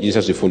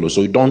we follow.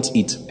 So you don't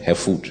eat her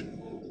food.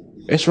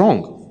 It's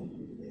wrong.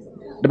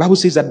 The Bible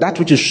says that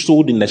which is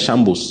sold in the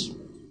shambles,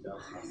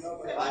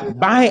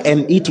 buy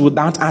and eat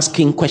without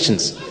asking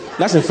questions.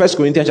 That's in 1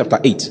 Corinthians chapter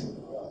 8.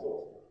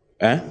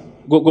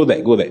 Go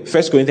there. 1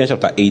 Corinthians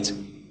chapter 8.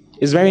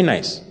 It's very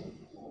nice.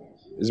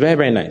 It's very,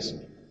 very nice.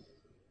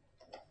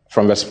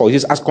 From verse 4, it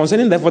says, as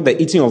concerning therefore the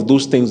eating of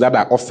those things that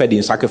are offered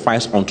in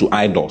sacrifice unto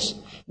idols,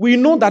 we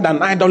know that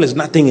an idol is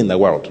nothing in the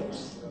world.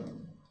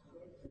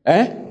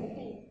 And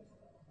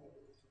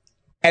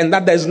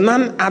that there's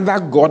none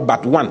other God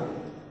but one.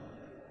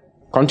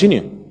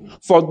 Continue.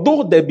 For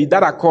though there be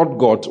that are called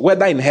gods,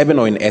 whether in heaven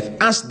or in earth,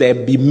 as there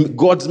be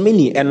gods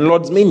many and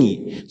lords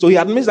many. So he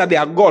admits that they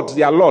are gods,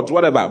 they are lords,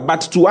 whatever.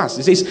 But to us,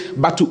 he says,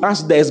 but to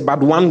us there is but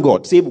one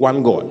God, save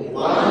one God. One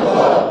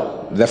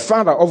God. The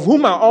Father, of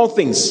whom are all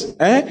things,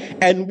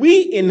 and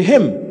we in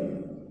him,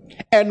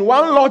 and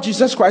one Lord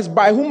Jesus Christ,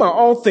 by whom are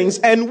all things,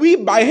 and we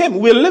by him,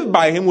 we live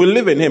by him, we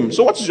live in him.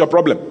 So what is your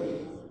problem?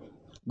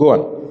 Go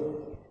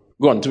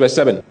on to verse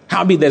 7.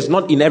 Howbeit there's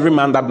not in every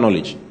man that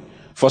knowledge.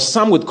 For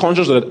some with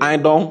conscience of the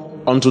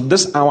idol, unto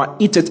this hour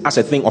eat it as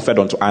a thing offered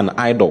unto an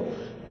idol,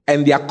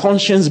 and their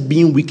conscience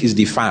being weak is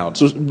defiled.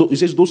 So it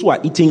says those who are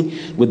eating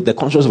with the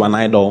conscience of an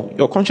idol,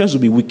 your conscience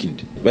will be weakened.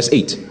 Verse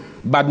 8.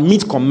 But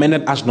meat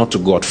commended us not to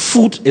God.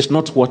 Food is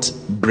not what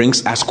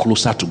brings us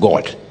closer to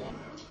God.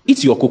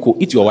 Eat your cocoa,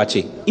 eat your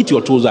wache, eat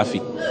your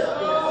tozafi.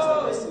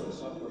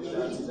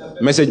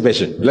 Message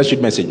version. Let's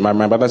read message. My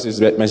brother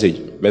says message.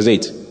 Verse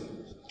 8.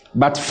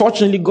 But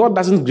fortunately, God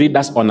doesn't grade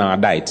us on our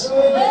diet.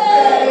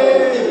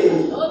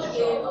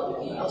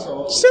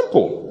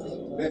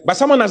 Simple. But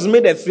someone has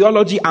made a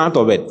theology out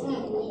of it.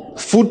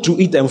 Food to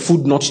eat and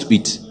food not to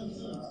eat.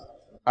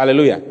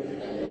 Hallelujah.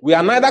 We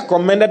are neither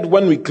commended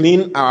when we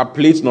clean our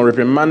plates nor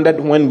reprimanded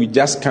when we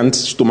just can't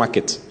stomach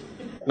it.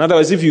 In other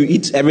words, if you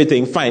eat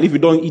everything, fine. If you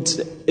don't eat,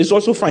 it's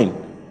also fine.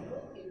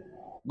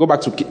 Go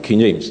back to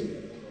King James.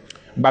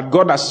 But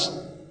God has,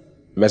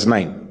 verse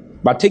 9.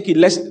 But take it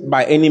lest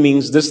by any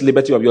means this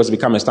liberty of yours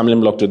become a stumbling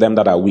block to them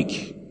that are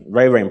weak.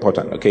 Very, very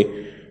important,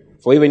 okay?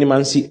 For if any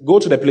man see, go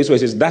to the place where it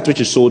says that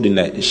which is sold in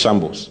the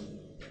shambles.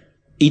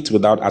 Eat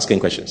without asking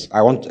questions.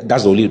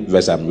 That's the only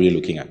verse I'm really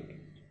looking at.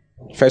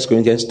 1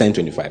 Corinthians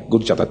 10:25. Go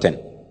to chapter 10.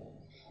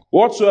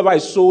 Whatsoever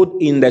is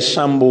sold in the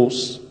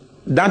shambles,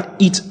 that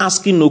eat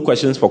asking no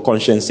questions for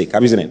conscience sake.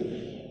 Have you seen it?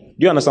 Do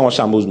you understand what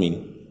shambles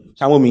mean?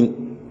 Shambles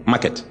mean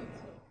market.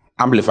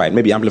 Amplified.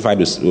 Maybe amplified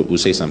will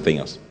say something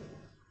else.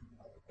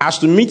 As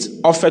to meat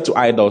offered to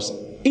idols,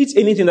 eat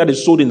anything that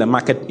is sold in the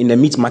market, in the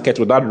meat market,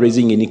 without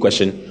raising any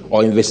question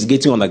or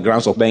investigating on the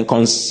grounds of their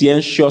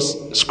conscientious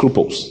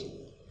scruples.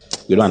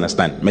 You don't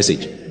understand.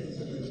 Message.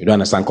 You don't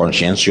understand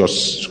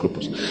conscientious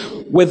scruples.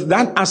 With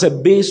that as a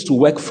base to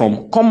work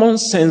from, common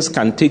sense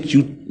can take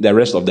you the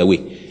rest of the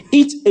way.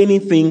 Eat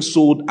anything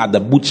sold at the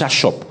butcher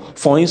shop.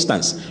 For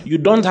instance, you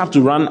don't have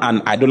to run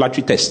an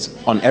idolatry test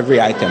on every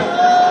item.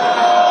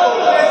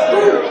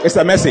 It's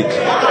a message.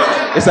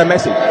 It's a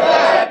message.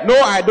 No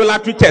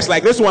idolatry test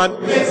like this one.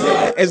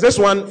 Is this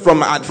one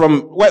from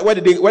where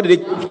did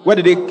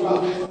they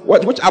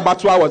which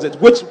abattoir was it?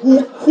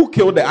 Who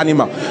killed the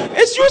animal?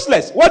 It's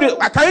useless.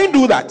 Can you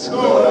do that?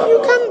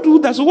 You can't do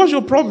that. So what's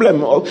your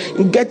problem of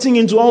getting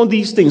into all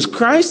these things?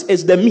 Christ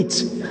is the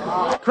meat.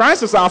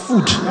 Christ is our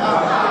food.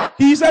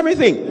 He is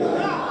everything.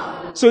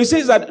 So he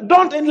says that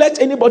don't let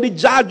anybody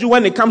judge you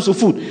when it comes to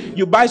food.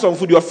 You buy some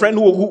food, your friend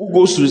who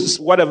goes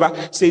to whatever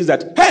says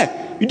that,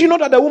 hey, you do know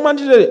that the woman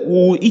did it? We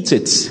will eat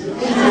it.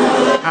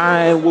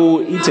 I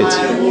will eat it.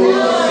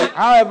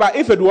 However,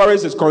 if it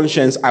worries his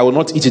conscience, I will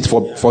not eat it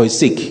for his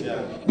sake.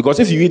 Because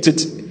if you eat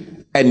it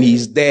and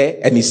he's there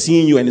and he's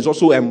seeing you and he's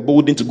also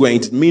emboldened to go and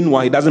eat it,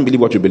 meanwhile he doesn't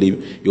believe what you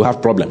believe, you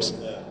have problems.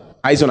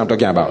 I see what I'm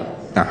talking about.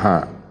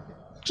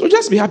 So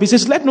just be happy. He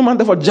says, let no man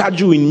therefore judge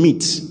you in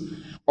meat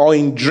or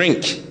in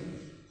drink.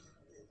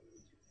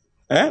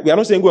 We are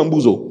not saying go and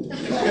boozo.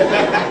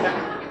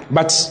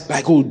 But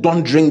like, oh,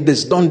 don't drink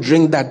this, don't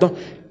drink that.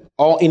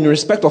 Or in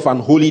respect of an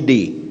holy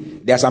day.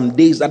 There are some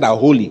days that are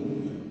holy.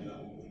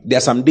 There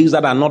are some days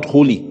that are not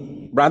holy.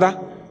 Brother,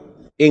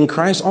 in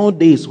Christ, all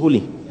days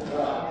holy.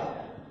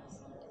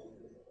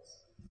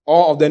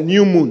 Or of the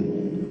new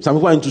moon. Some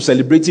people are into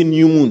celebrating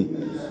new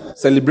moon.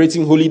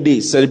 Celebrating holy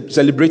days.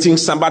 Celebrating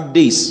Sabbath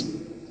days.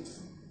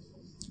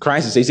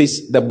 Christ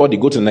says the body.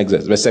 Go to the next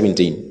verse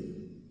 17.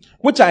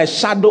 Which are a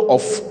shadow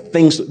of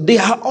things. They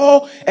are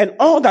all, and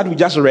all that we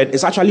just read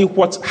is actually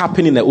what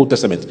happened in the Old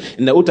Testament.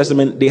 In the Old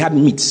Testament, they had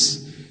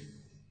meats,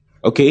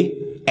 okay,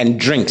 and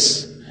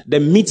drinks. The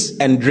meats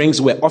and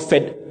drinks were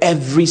offered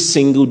every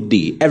single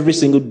day. Every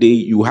single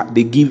day,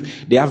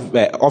 they have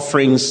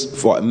offerings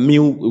for a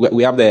meal.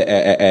 We have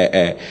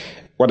the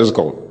what is it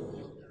called?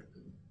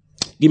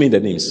 Give me the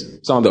names.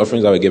 Some of the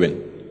offerings that were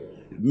given: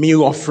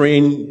 meal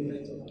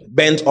offering,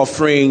 burnt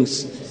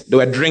offerings. There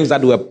were drinks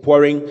that were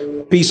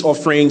pouring, peace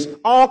offerings,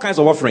 all kinds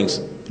of offerings.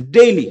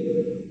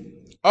 Daily.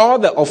 All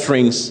the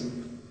offerings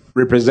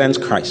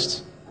represent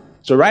Christ.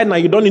 So right now,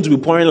 you don't need to be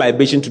pouring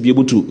libation to be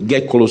able to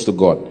get close to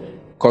God.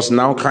 Because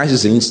now Christ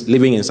is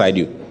living inside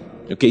you.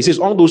 Okay, he says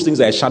all those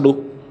things are a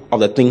shadow of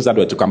the things that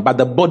were to come. But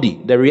the body,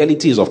 the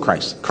reality is of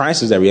Christ.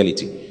 Christ is the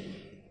reality.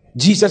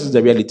 Jesus is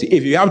the reality.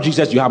 If you have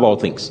Jesus, you have all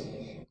things.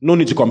 No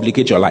need to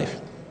complicate your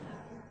life.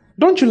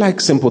 Don't you like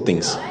simple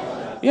things?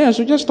 Yeah,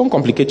 so just don't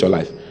complicate your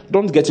life.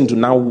 Don't get into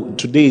now,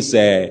 today's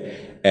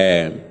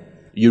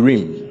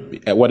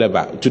Urim,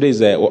 whatever. Today's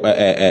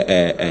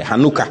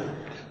Hanukkah,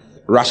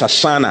 Rosh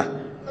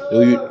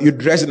Hashanah. You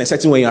dress in a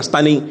certain way, you are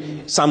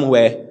standing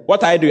somewhere.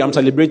 What I do, I'm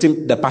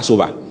celebrating the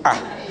Passover.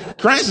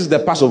 Christ is the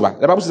Passover.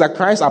 The Bible says that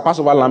Christ, our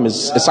Passover lamb,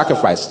 is a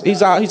sacrifice.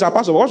 He's our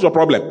Passover. What's your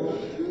problem?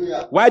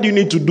 Why do you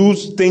need to do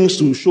things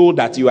to show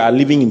that you are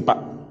living in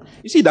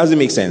You see, it doesn't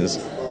make sense.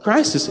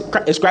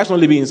 Is Christ not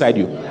living inside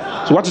you?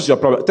 So what is your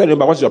problem? Tell me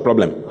about what's your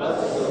problem.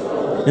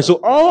 And so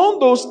all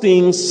those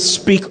things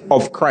speak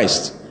of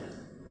Christ.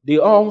 They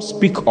all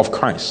speak of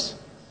Christ.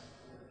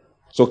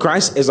 So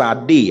Christ is our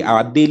day,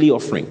 our daily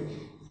offering.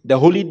 The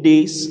holy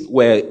days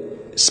were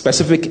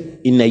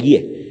specific in a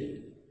year.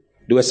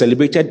 They were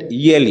celebrated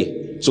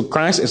yearly. So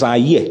Christ is our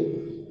year.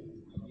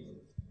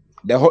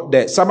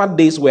 The Sabbath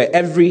days were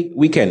every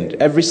weekend,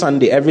 every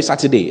Sunday, every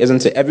Saturday,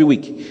 isn't it? Every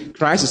week.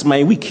 Christ is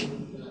my week.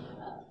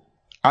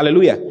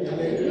 Hallelujah.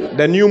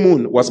 The new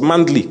moon was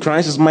monthly.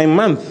 Christ is my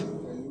month.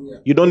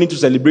 You don't need to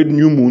celebrate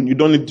new moon. You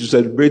don't need to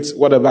celebrate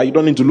whatever. You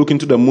don't need to look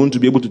into the moon to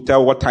be able to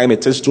tell what time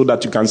it is so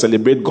that you can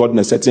celebrate God in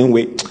a certain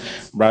way.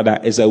 Brother,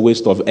 it's a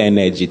waste of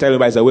energy. Tell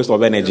everybody it's a waste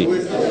of energy.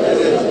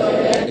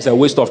 It's a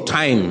waste of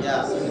time.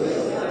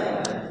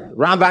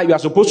 Rather, you are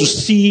supposed to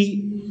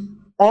see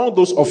all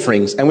those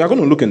offerings, and we are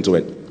going to look into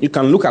it. You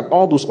can look at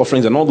all those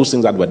offerings and all those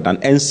things that were done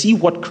and see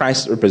what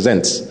Christ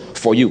represents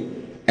for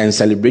you and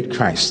celebrate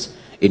Christ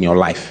in your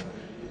life.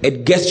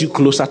 It gets you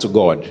closer to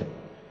God.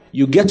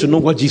 You get to know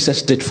what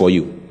Jesus did for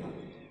you.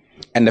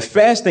 And the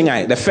first thing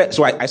I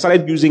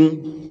started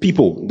using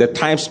people, the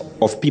types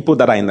of people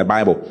that are in the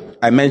Bible.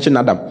 I mentioned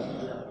Adam.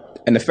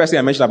 And the first thing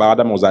I mentioned about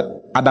Adam was that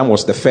Adam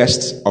was the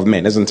first of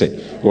men, isn't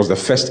it? He was the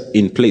first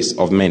in place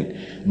of men.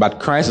 But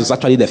Christ is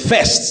actually the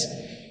first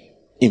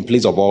in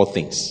place of all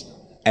things.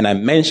 And I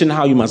mentioned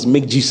how you must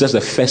make Jesus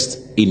the first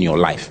in your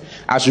life.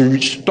 As you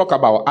talk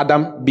about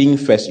Adam being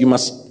first, you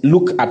must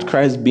look at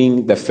Christ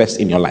being the first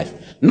in your life.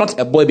 Not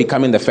a boy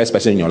becoming the first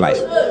person in your life.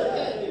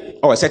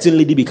 Or a certain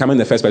lady becoming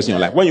the first person in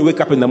your life. When you wake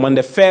up in the morning,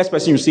 the first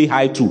person you say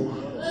hi to,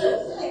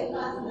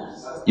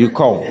 you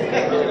call,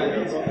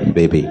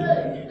 baby.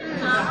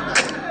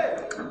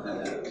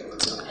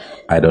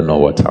 I don't know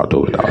what I'll do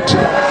without you.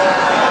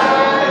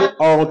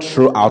 All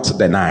throughout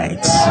the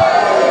night,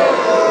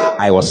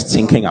 I was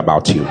thinking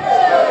about you.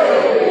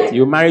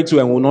 You married to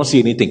and will not see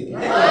anything.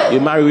 You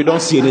marry, we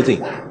don't see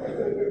anything.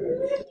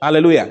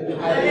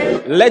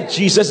 Hallelujah. Let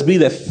Jesus be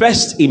the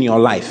first in your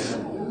life.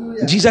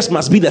 Jesus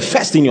must be the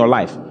first in your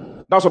life.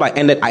 That's what I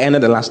ended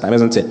the last time,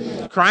 isn't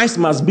it? Christ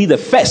must be the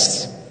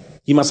first.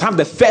 He must have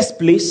the first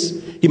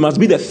place. He must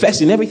be the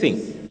first in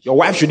everything. Your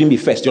wife shouldn't be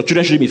first. Your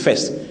children shouldn't be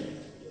first.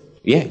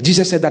 Yeah,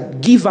 Jesus said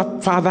that give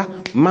up father,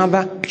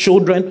 mother,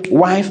 children,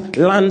 wife,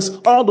 lands,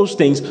 all those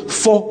things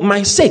for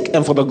my sake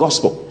and for the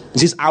gospel. He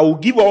says, I will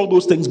give all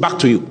those things back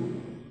to you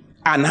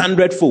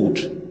 100-fold.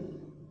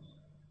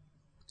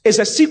 It's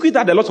a secret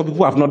that a lot of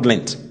people have not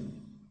learned.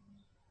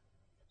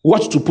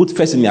 What to put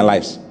first in their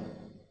lives.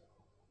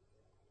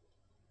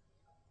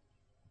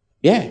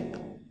 Yeah.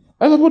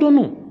 A lot of people don't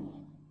know.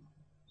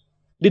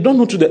 They don't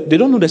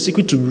know the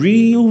secret to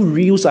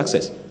real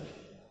success.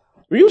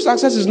 Real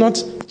success is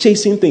not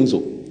chasing things.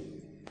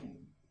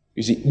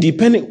 You see,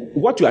 depending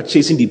what you are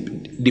chasing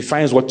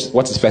defines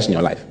what is first in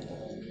your life.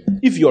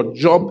 If your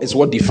job is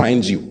what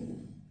defines you,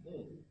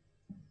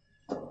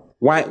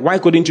 why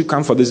couldn't you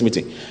come for this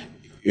meeting?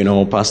 You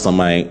know, Pastor,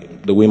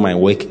 the way my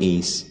work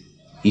is,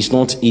 it's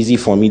not easy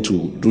for me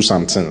to do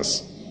some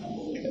things.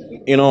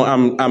 You know,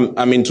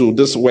 I'm into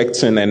this work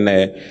thing, and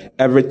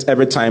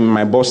every time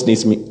my boss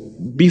needs me,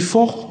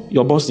 before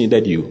your boss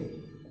needed you.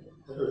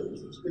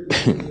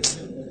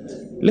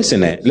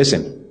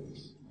 Listen.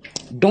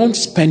 Don't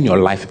spend your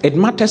life. It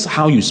matters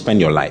how you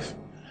spend your life.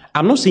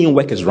 I'm not saying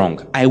work is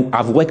wrong.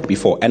 I've worked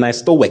before, and I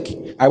still work.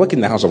 I work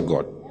in the house of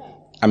God.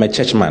 I'm a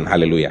church man.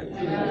 Hallelujah.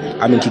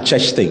 I'm into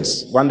church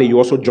things. One day you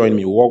also join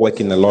me. We'll all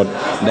work in the Lord,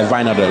 the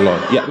vine of the Lord.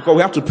 Yeah, because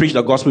we have to preach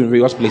the gospel in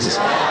various places.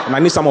 And I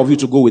need some of you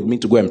to go with me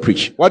to go and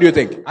preach. What do you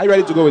think? Are you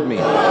ready to go with me?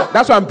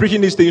 That's why I'm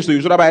preaching these things to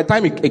you. So that by the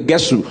time it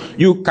gets to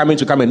you coming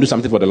to come and do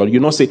something for the Lord, you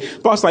not say,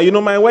 Pastor, you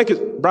know my work is,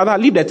 brother,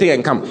 leave the thing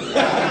and come.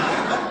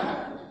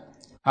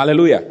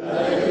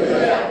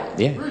 Hallelujah.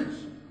 Yeah.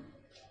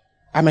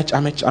 I'm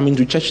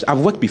into church. I've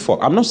worked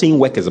before. I'm not saying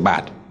work is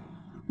bad.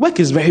 Work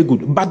is very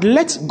good. But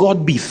let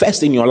God be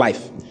first in your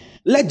life.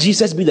 Let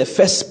Jesus be the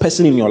first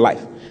person in your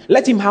life.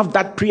 Let him have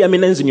that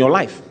preeminence in your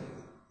life.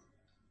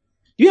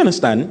 Do you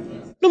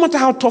understand? No matter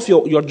how tough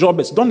your job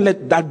is, don't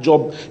let that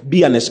job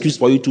be an excuse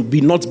for you to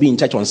not be in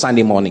church on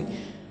Sunday morning.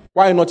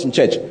 Why are you not in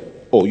church?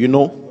 Oh, you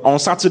know, on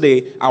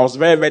Saturday, I was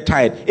very, very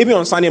tired. Even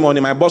on Sunday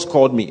morning, my boss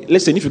called me.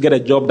 Listen, if you get a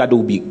job that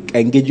will be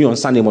engaging you on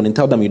Sunday morning,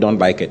 tell them you don't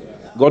like it.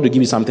 God will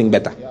give you something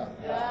better.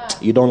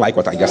 You don't like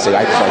what I just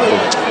said.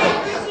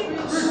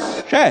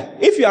 Sure.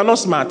 If you are not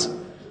smart,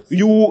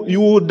 you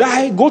will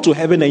die, go to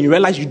heaven, and you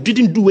realize you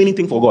didn't do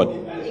anything for God.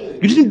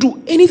 You didn't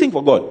do anything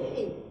for God.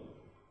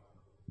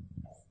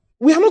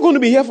 We are not going to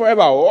be here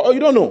forever, or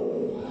you don't know.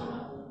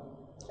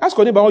 Ask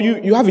your neighbor,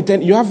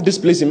 you have this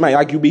place in mind,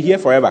 like you'll be here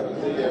forever.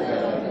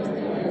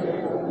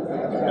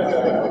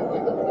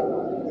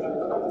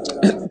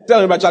 Tell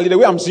me about Charlie, the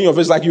way I'm seeing your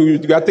face, like you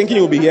are thinking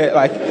you'll be here,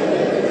 like.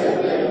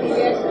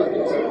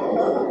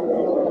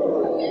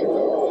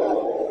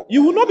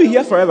 You will not be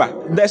here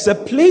forever. There's a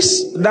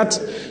place that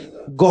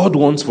God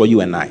wants for you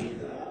and I.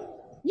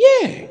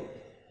 Yeah.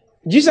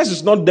 Jesus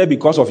is not there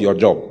because of your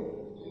job.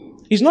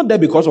 He's not there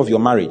because of your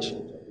marriage.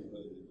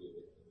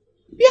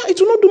 Yeah, it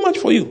will not do much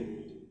for you.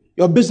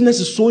 Your business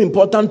is so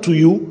important to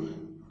you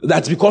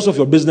that because of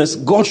your business,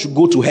 God should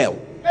go to hell.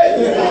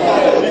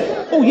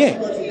 Oh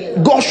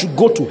yeah. God should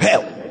go to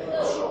hell.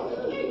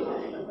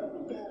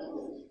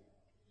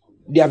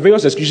 There are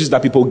various excuses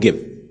that people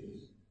give.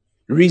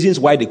 Reasons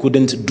why they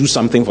couldn't do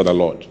something for the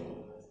Lord.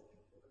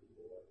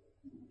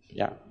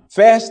 Yeah.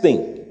 First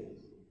thing,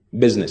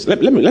 business.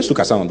 Let's look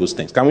at some of those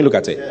things. Can we look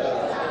at it?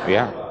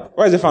 Yeah.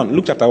 Where is it found?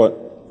 Luke chapter what?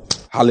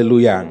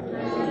 Hallelujah.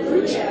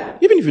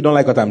 Even if you don't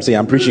like what I'm saying,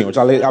 I'm preaching.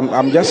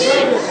 I'm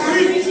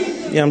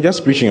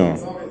just preaching.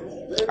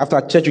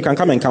 After church, you can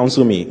come and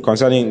counsel me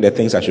concerning the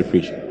things I should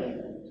preach.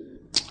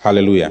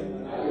 Hallelujah.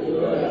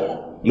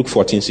 Luke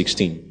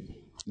 14:16.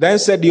 Then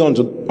said he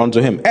unto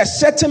him, a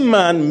certain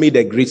man made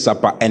a great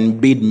supper and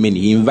bade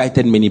many. He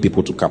invited many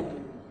people to come.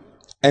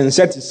 And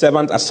set his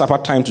servant at supper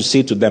time to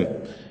say to them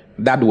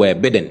that were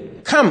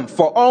bidden, come,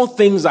 for all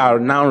things are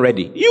now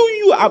ready.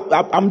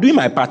 I'm doing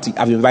my party.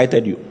 I've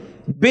invited you.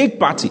 Big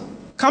party.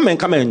 Come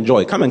and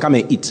enjoy. Come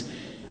and eat.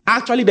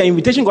 Actually, the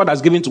invitation God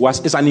has given to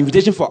us is an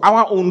invitation for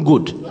our own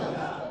good.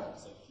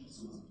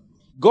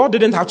 God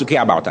didn't have to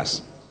care about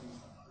us.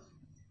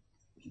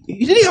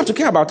 He didn't have to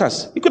care about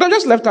us. He could have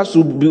just left us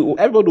to be,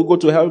 everybody will go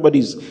to hell, he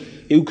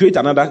will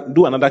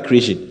do another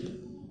creation.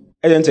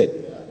 Isn't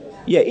it?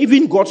 Yeah,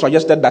 even God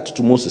suggested that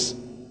to Moses.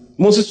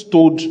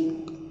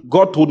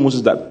 God told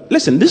Moses that,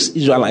 listen, these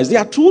Israelites, they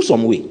are too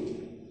some way.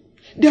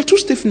 They are too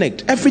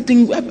stiff-necked.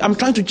 Everything, I'm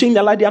trying to change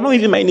their life. They are not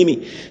even my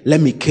enemy.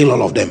 Let me kill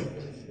all of them.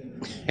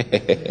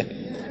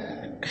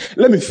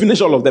 Let me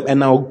finish all of them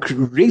and I'll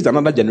raise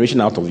another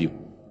generation out of you.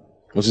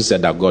 Moses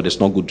said that God is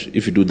not good.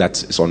 If you do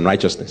that, it's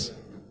unrighteousness.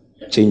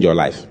 Change your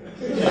life.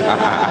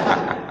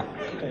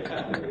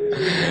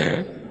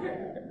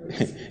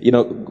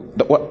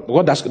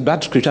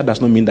 That scripture does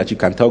not mean that you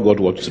can tell God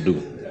what to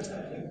do.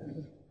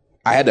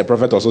 I heard a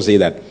prophet also say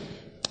that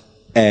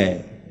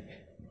a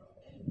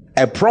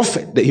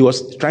prophet, that he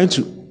was trying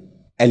to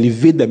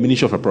elevate the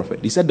ministry of a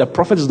prophet. He said the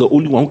prophet is the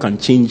only one who can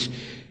change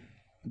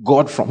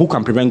who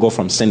can prevent God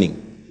from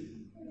sinning.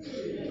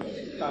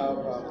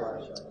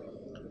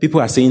 People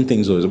are saying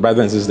things, brothers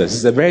and sisters.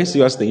 It's a very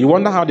serious thing. You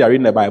wonder how they are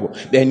reading the Bible.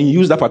 Then he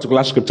used that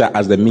particular scripture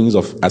as the means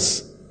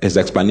as his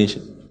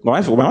explanation. My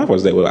wife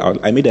was there.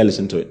 I made her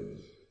listen to it.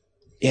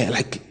 Yeah,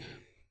 like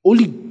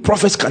only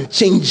prophets can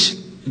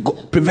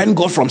prevent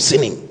God from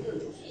sinning.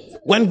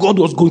 When God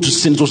was going to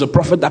sin, it was a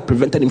prophet that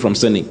prevented him from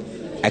sinning.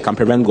 I can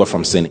prevent God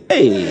from sinning.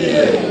 Hey,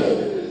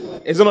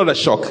 it's not a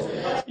shock.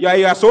 You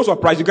are so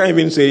surprised you can't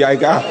even say,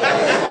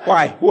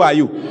 why? Who are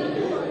you?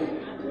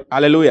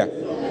 Hallelujah.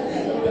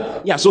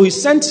 Yeah, so he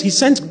sent,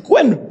 go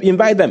and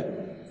invite them.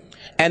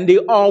 And they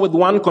all with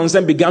one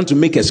consent began to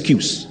make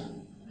excuse.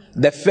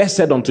 The first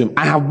said unto him,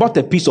 I have bought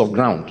a piece of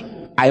ground.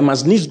 I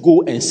must needs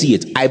go and see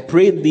it. I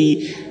pray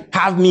thee,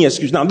 have me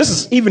excuse. Now, this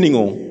is evening.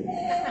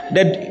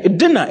 The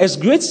dinner is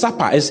great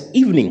supper, is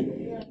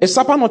evening. Is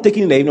supper not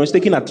taken in the evening? It's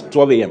taken at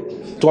 12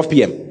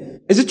 p.m.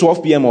 Is it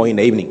 12 p.m. or in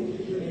the evening?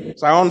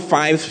 It's around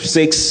 5,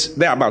 6,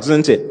 thereabouts,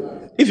 isn't it?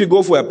 If you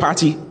go for a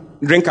party,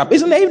 drink up,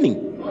 it's in the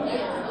evening.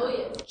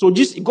 So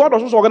God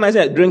was also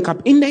organizing a drink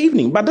up in the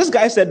evening. But this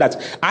guy said that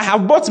I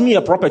have bought me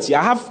a property.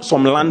 I have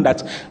some land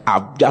that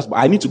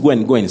I need to go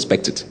and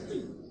inspect it.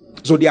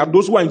 So there are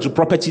those who are into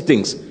property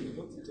things.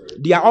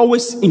 They are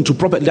always into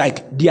property.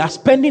 Like they are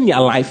spending their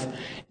life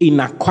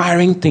in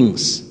acquiring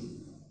things.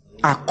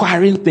 Anna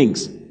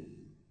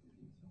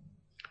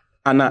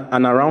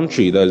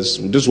Roundtree, there's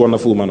this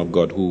wonderful woman of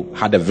God who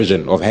had a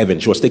vision of heaven.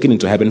 She was taken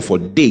into heaven for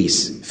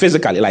days.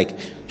 Physically, like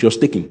she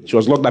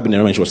was locked up in a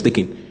room and she was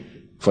taken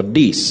for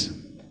days.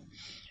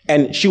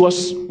 And she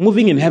was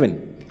moving in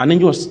heaven. An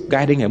angel was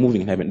guiding her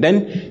moving in heaven.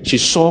 Then she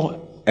saw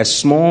a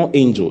small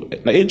angel.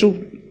 An angel,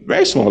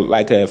 very small,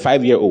 like a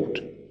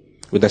 5-year-old,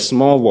 with a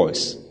small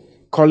voice,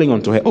 calling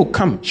unto her. Oh,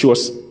 come. She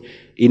was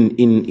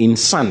in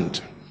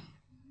sand.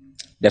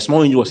 The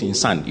small angel was in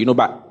sand.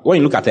 But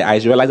when you look at her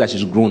eyes, you realize that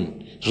she's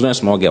grown. She's not a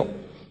small girl.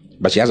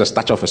 But she has a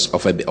stature of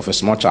a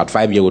small child,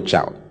 5-year-old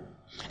child.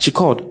 She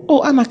called,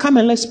 oh, Anna, come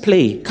and let's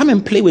play. Come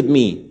and play with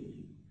me.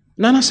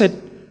 Nana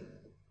said,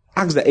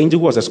 asked the angel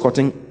who was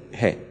escorting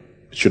her,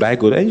 should I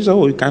go? The angel said,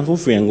 oh, you can feel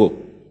free and go.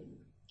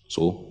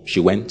 So she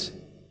went,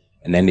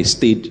 and then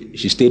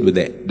she stayed with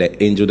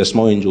the angel, the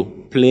small angel,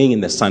 playing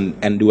in the sand,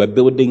 and they were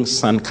building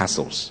sand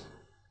castles.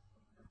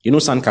 You know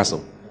sand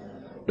castle?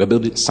 They were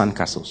building sand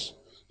castles.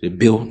 They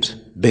build.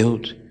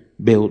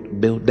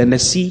 Then the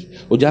sea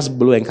will just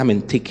blow and come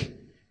and take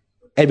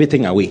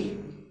everything away.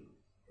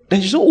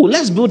 Then she said, oh,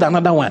 let's build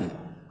another one.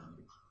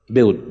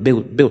 Build.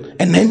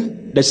 And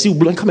then the sea will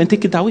blow and come and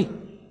take it away.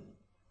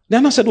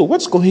 Then I said, oh,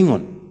 what's going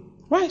on?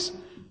 Why?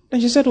 Then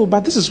she said, oh,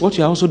 but this is what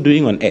you are also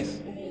doing on earth.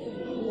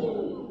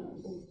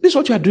 This is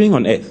what you are doing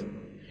on earth.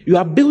 You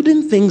are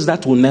building things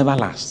that will never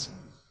last.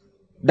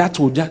 That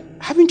will just...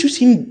 Haven't you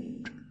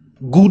seen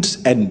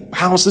goods and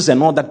houses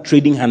and all that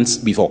trading hands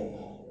before?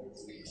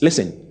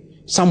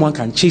 Listen, someone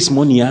can chase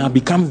money and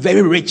become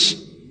very rich,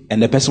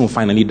 and the person will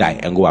finally die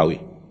and go away.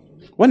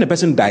 When the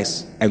person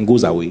dies and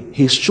goes away,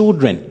 his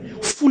children,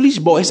 foolish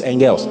boys and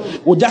girls,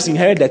 will just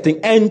inherit that thing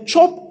and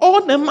chop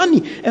all the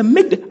money and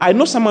make the... I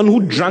know someone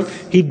who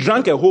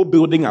drank a whole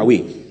building away.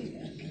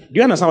 Do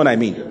you understand what I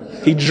mean?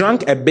 He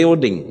drank a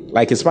building,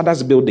 like his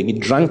father's building. He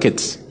drank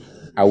it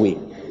away.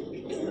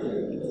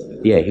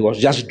 Yeah, he was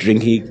just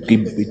drinking.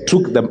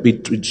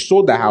 He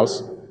sold the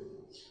house.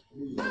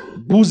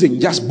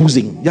 Just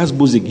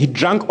boozing. He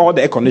drank all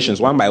the air conditions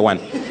one by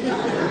one.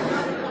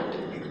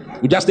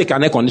 You just take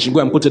an air conditioner,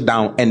 go and put it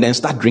down, and then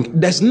start drinking.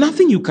 There's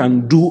nothing you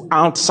can do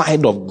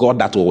outside of God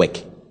that will work.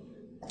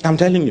 I'm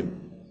telling you.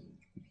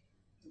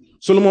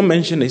 Solomon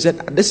mentioned, he said,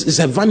 this is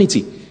a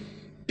vanity.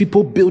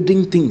 People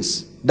building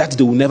things that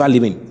they will never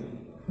live in,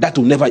 that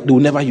they will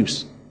never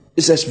use.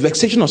 It's a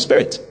vexation of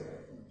spirit.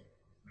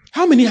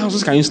 How many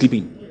houses can you sleep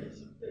in?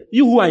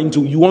 You who are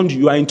into,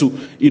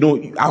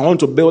 I want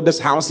to build this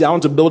house here, I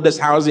want to build this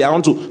house here, I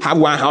want to have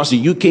one house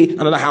in UK,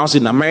 another house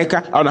in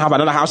America, I want to have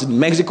another house in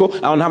Mexico,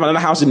 I want to have another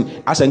house in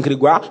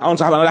Asenkrigua, I want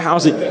to have another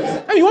house in...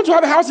 And you want to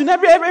have a house in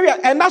every area,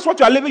 and that's what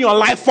you are living your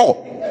life for.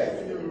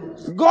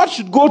 God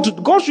should go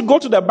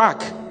to the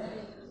back.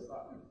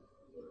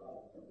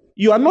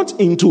 You are not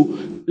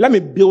into, let me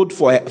build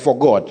for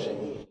God.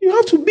 You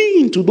have to be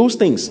into those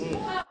things.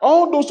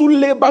 All those who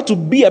labor to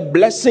be a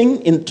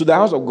blessing into the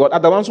house of God are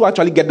the ones who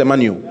actually get the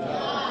money.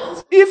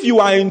 If you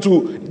are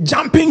into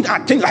jumping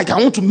at things like I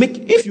want to make,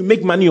 if you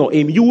make money or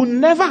aim, you will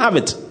never have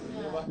it.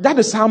 That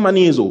is how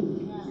money is. Or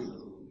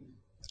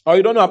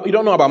you don't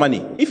know about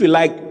money. If you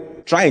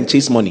like, try and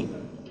chase money.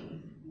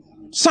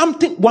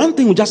 One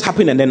thing will just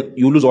happen and then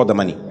you lose all the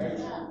money.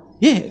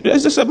 Yeah,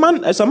 there's a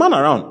man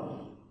around.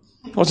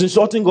 I was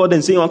insulting God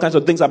and saying all kinds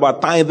of things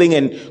about tithing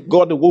and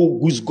God,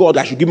 who's God?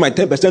 I should give my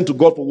 10% to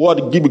God for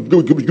what?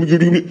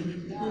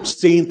 Give.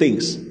 Saying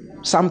things.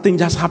 Something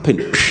just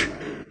happened.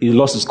 He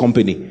lost his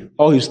company.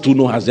 All his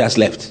tuno has just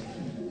left.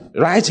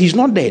 Right? He's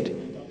not dead.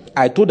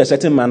 I told a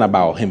certain man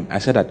about him. I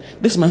said that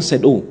this man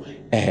said,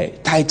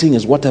 tithing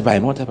is whatever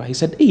and whatever. He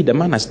said, the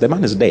man is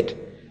dead.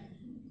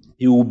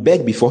 He will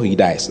beg before he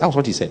dies. That was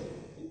what he said.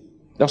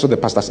 That's what the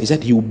pastor said. He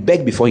said he will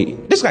beg before he...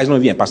 This guy is not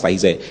even a pastor.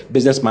 He's a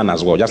businessman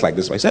as well, just like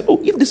this one. He said,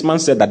 if this man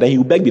said that, then he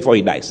will beg before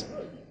he dies.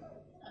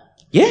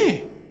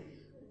 Yeah.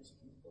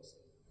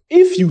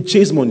 If you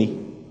chase money,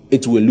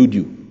 it will elude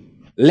you.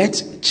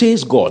 Let's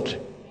chase God.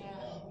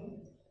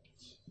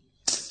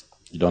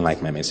 You don't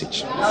like my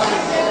message.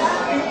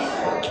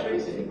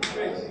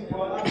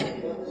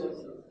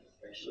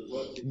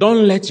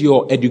 Don't let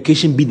your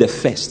education be the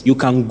first. You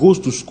can go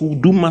to school,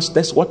 do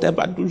masters,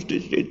 whatever, do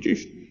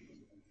this.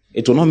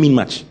 It will not mean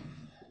much.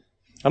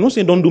 I'm not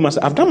saying don't do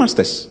masters. I've done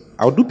masters.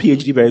 I'll do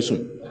PhD very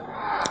soon.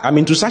 I'm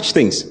into such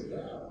things.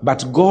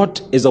 But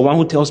God is the one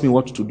who tells me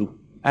what to do.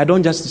 I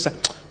don't just decide,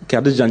 okay,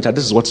 at this juncture,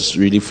 this is what is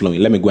really flowing.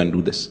 Let me go and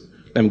do this.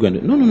 Let me go and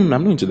do it. No, I'm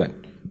not into that.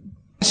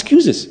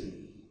 Excuses.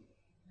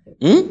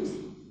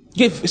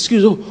 Give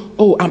excuse.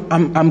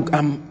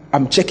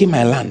 I'm checking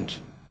my land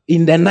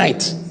in the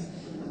night.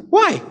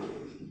 Why?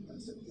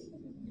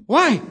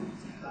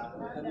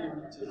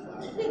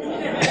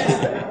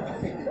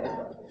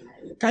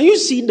 Can you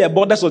see the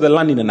borders of the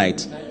land in the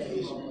night?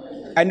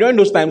 And during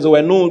those times,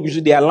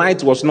 usually their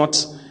light was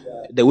not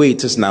the way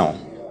it is now.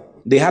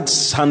 They had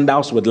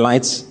sandals with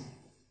lights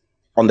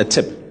on the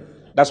tip.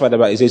 That's why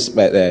it says,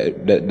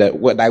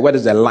 where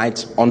is the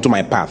light onto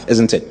my path,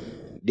 isn't it?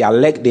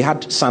 They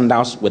had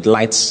sandals with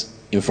lights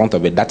in front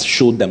of it that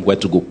showed them where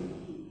to go.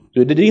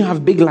 So they didn't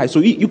have big lights. So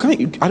you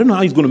can't, I don't know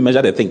how he's going to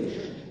measure the thing.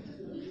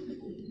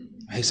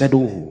 I said,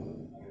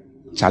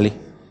 Charlie,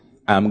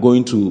 I'm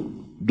going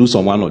to do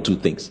some one or two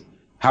things.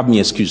 Have me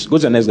excuse. Go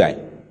to the next guy.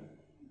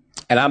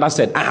 And another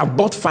said, I have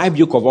bought 5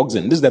 yoke of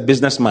oxen. This is the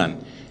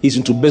businessman. He's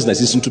into business.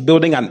 He's into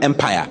building an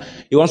empire.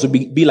 He wants to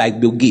be like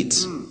Bill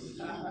Gates.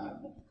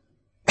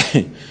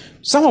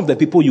 Some of the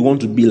people you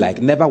want to be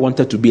like never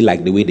wanted to be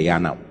like the way they are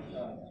now.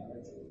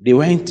 They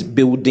weren't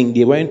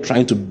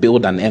trying to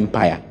build an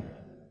empire.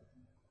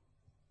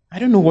 I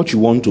don't know what you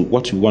want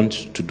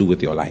to do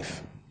with your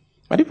life.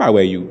 But if I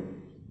were you,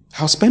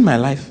 I'll spend my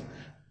life.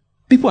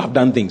 People have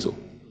done things. Do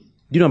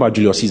you know about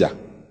Julius Caesar?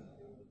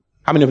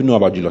 How many of you know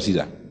about Julius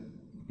Caesar?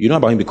 You know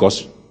about him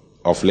because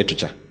of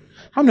literature.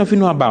 How many of you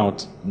know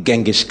about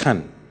Genghis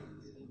Khan?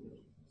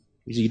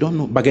 You don't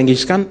know. But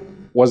Genghis Khan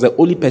was the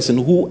only person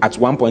who, at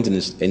one point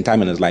in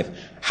time in his life,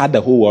 had the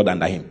whole world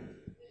under him.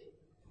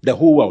 The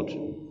whole world.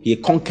 He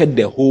conquered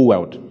the whole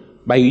world.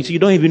 But you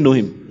don't even know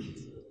him.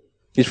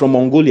 He's from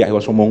Mongolia. He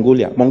was from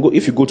Mongolia.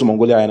 If you go to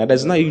Mongolia right now,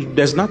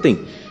 there's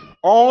nothing.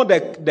 All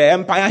the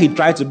empire he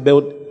tried to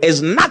build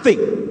is nothing.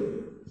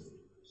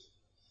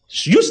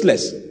 It's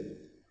useless.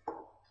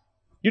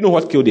 You know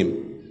what killed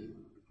him?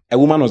 A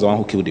woman was the one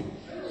who killed him.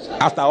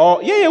 After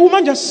all,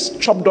 woman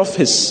just chopped off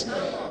his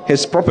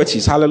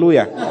properties.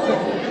 Hallelujah.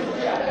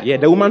 Yeah,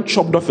 the woman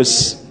chopped off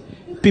his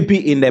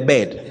pee in the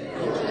bed.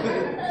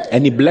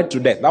 And he bled to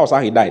death. That was how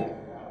he died.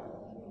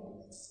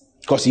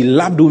 Because he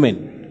loved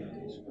women.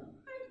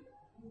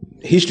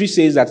 History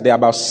says that there are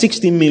about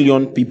 16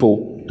 million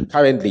people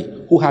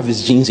currently who have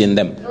his genes in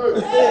them.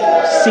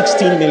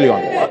 16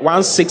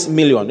 million. 16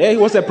 million. He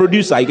was a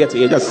producer. He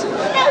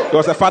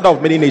was a father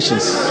of many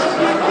nations.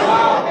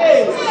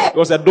 He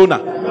was a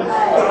donor.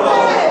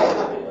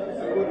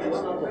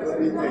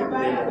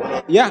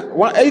 Yeah,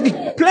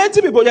 plenty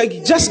of people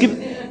just give.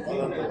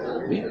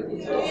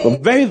 A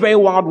very, very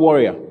wild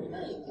warrior.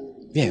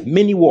 Yeah,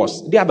 many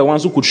wars. They are the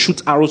ones who could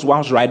shoot arrows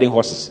whilst riding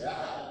horses.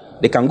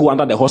 They can go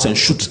under the horse and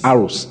shoot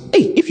arrows.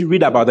 Hey, if you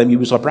read about them,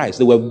 you'll be surprised.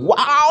 They were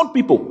wild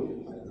people.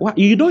 What?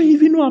 You don't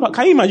even know about.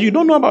 Can you imagine? You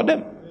don't know about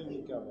them.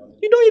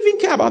 You don't even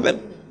care about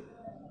them.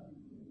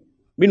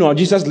 Meanwhile,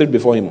 Jesus lived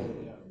before him.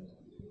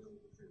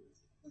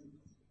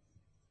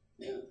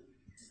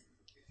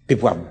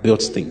 People have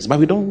built things, but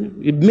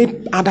we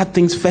made other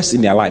things first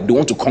in their life. They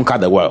want to conquer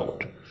the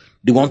world.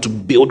 They want to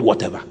build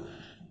whatever.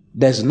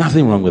 There's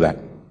nothing wrong with that.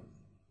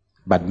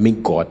 But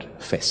make God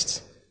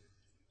first.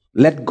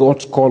 Let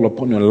God's call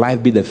upon your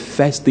life be the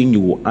first thing you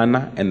will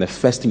honor and the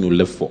first thing you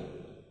live for.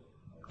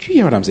 Do you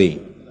hear what I'm saying?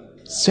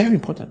 It's very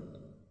important.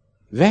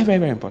 Very, very,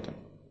 very important.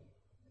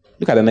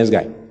 Look at the next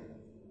guy.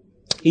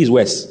 He's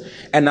West.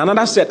 And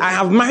another said, I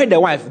have married a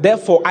wife,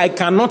 therefore I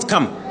cannot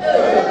come.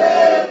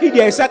 He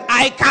said,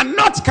 I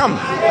cannot come.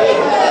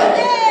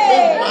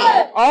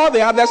 All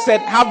the others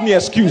said, have me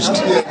excused.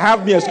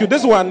 Have me excused.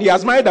 This one, he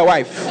has married a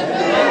wife.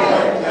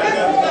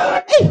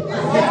 Hey.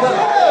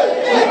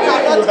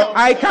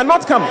 I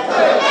cannot come.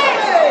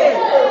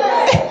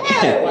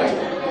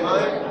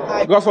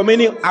 Because for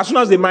many, as soon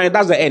as they marry,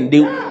 that's the end.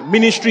 The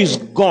ministry is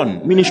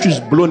gone. Ministry is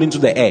blown into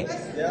the air.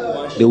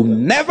 They will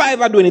never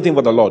ever do anything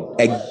for the Lord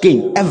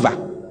again, ever.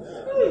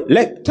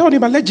 Tell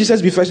them, let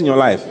Jesus be first in your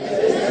life.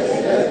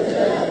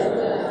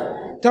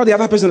 Tell the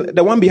other person,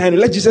 the one behind you,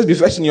 let Jesus be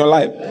first in your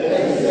life.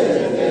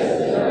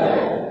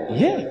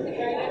 Yeah.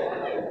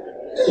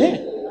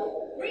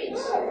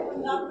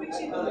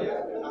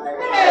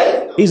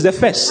 He's the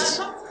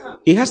first.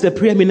 He has the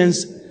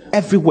preeminence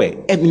everywhere,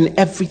 in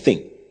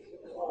everything.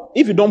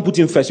 If you don't put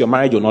him first, your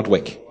marriage will not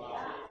work.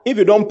 If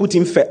you don't put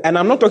him first, and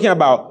I'm not talking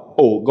about,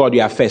 oh God,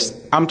 you are first.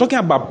 I'm talking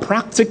about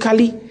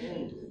practically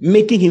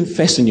making him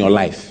first in your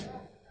life.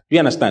 Do you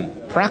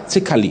understand?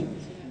 Practically.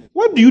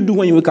 What do you do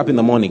when you wake up in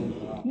the morning?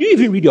 Do you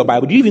even read your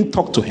Bible? Do you even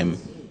talk to him?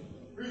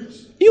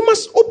 You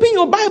must open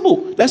your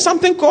Bible. There's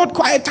something called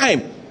quiet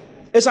time.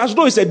 It's as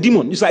though it's a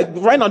demon. It's like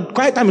right now,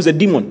 quiet time is a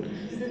demon.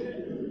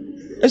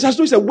 It's as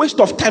though it's a waste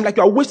of time, like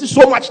you are wasting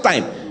so much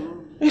time.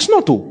 It's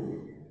not, though.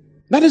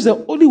 That is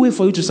the only way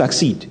for you to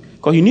succeed.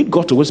 Because you need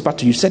God to whisper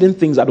to you certain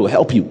things that will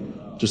help you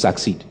to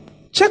succeed.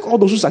 Check all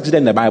those who succeeded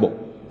in the Bible.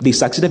 They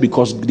succeeded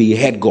because they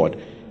heard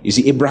God. You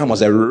see, Abraham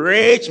was a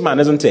rich man,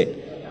 isn't he?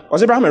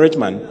 Was Abraham a rich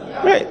man?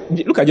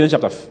 Right. Look at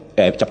Genesis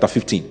chapter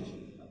 15.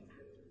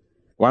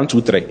 1,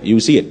 2, 3. You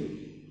see it.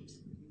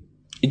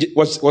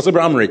 Was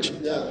Abraham rich?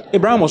 Yeah.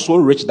 Abraham was so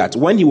rich that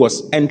when he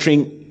was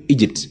entering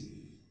Egypt,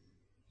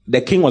 the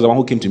king was the one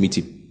who came to meet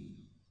him.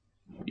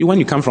 When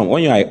you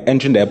are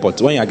entering the airport,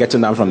 when you are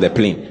getting down from the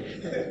plane,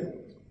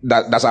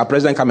 does our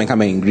president come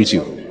and greet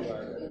you?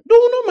 They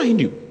will not mind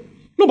you.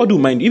 Nobody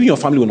will mind you. Even your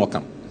family will not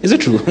come. Is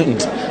it true?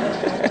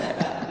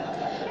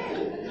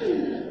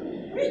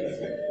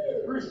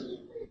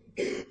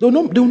 They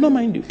will not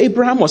mind you.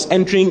 Abraham was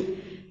entering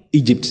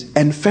Egypt,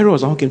 and Pharaoh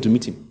was the one who came to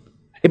meet him.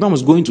 Abraham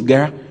was going to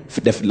Gerar,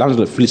 the land of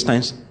the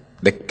Philistines.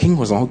 The king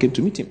was the one who came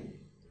to meet him.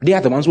 They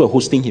are the ones who were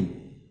hosting him.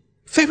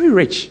 Very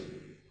rich.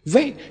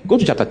 Go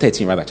to chapter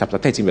 13, rather. Chapter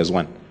 13, verse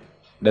 1.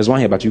 There's one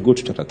here, but you go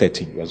to chapter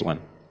 13, verse 1.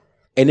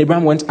 And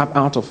Abraham went up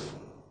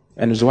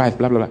and his wife,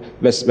 blah, blah, blah.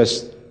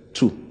 Verse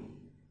 2.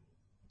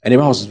 And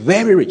Abraham was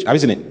very rich. Have you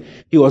seen it?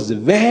 He was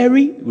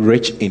very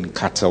rich in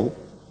cattle,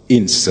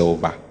 in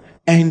silver,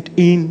 and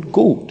in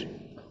gold. Do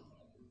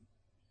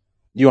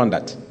you want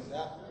that?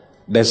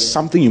 There's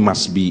something you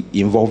must be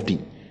involved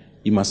in.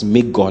 You must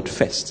make God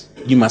first.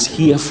 You must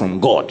hear from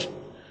God.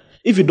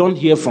 If you don't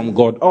hear from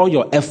God, all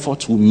your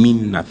efforts will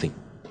mean nothing.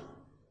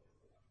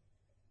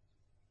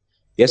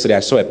 Yesterday I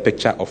saw a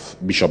picture of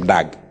Bishop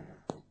Dag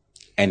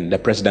and the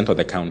president of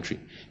the country.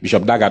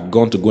 Bishop Dag had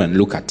gone to go and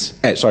look at,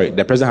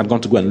 the president had gone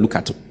to go and look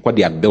at what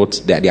they had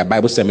built, their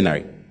Bible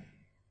seminary.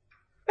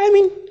 I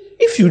mean,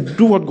 if you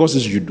do what God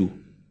says you do,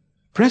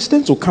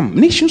 presidents will come,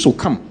 nations will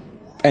come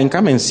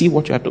and see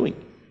what you are doing.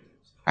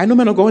 I know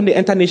men of God, when they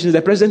enter nations,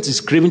 the president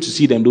is craving to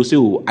see them. They'll say,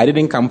 oh, I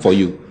didn't come for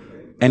you.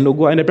 And they'll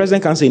go, and the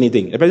president can't say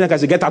anything. The president can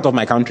say, get out of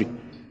my country.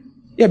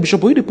 Yeah,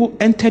 Bishop Oyedepo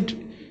entered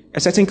a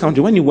certain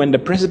country when the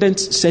president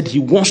said he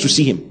wants to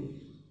see him.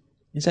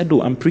 He said,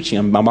 oh, I'm preaching.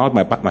 I'm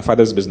about my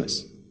father's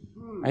business.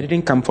 I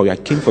didn't come for you. I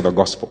came for the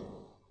gospel.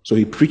 So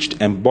he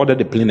preached and boarded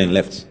the plane and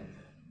left.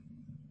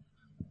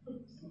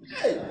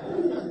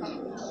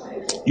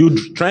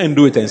 You try and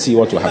do it and see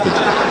what will happen.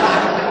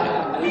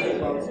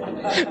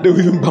 They will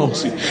even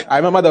bounce you. I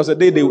remember there was a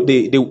day they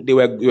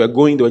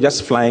were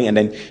just flying, and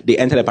then they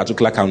entered a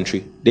particular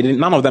country.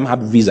 None of them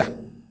had visa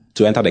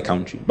to enter the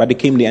country, but they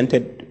came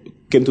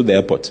to the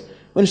airport.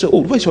 When he said,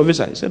 "Oh, where's your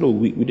visa?" He said, "Oh,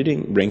 we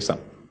didn't bring some."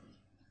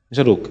 He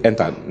said, "Oh,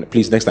 enter.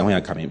 Please, next time when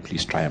you come in,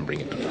 please try and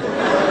bring it."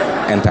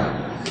 Enter.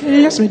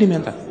 Okay, just made him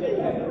enter.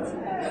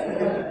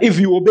 If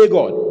you obey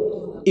God,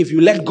 if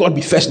you let God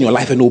be first in your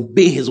life and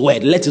obey His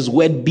word, let His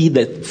word be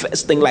the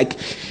first thing, like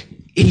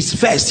He's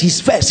first,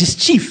 He's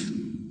chief.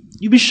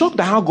 You'll be shocked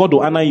at how God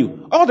will honor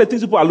you. All the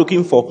things people are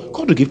looking for,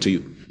 God will give to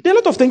you. There are a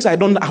lot of things I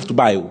don't have to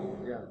buy.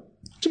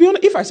 To be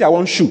honest, if I say I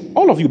want shoe,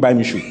 all of you buy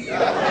me shoe.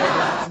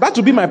 That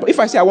would be if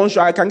I say I want shoe,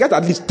 I can get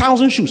at least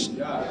 1,000 shoes.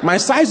 My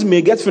size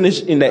may get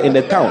finished in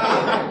the town.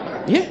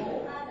 Yeah.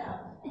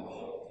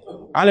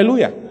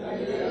 Hallelujah.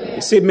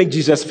 Say, make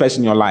Jesus first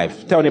in your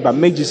life. Tell neighbor,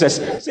 make Jesus.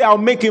 Say, I'll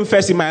make Him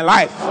first in my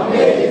life.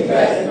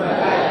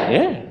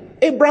 Yeah.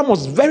 Abraham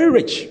was very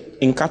rich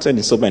in cattle and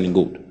in silver and in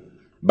gold.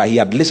 But he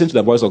had listened to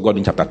the voice of God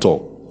in chapter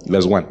 12,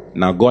 verse 1.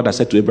 Now God has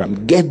said to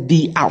Abraham, get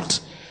thee out.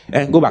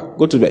 And go back.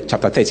 Go to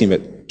chapter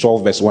 13,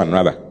 12, verse 1,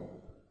 rather.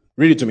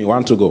 Read it to me.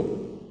 1, 2, go.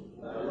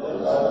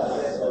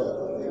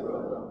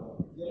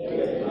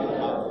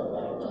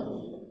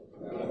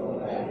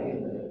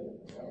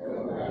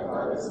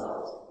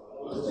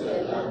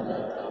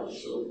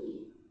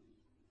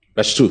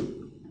 Verse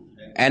 2.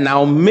 And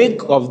I'll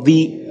make of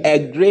thee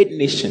a great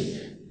nation,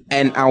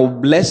 and I'll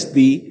bless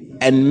thee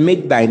and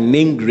make thy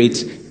name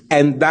great,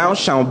 and thou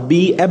shalt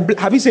be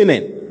have you seen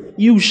it?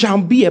 You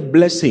shall be a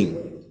blessing.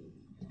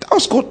 That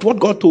was what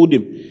God told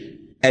him.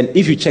 And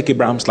if you check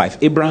Abraham's life,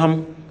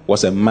 Abraham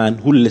was a man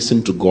who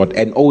listened to God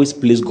and always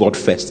placed God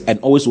first and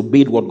always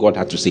obeyed what God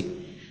had to say.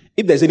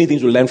 If there's anything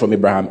to learn from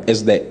Abraham,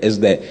 is the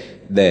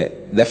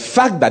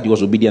fact that he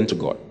was obedient to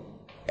God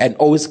and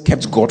always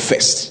kept God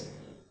first.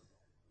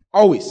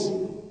 Always.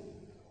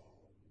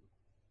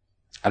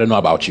 I don't know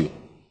about you.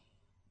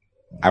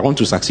 I want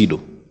to succeed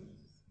though.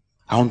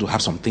 I want to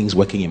have some things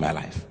working in my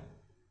life.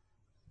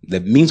 The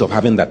means of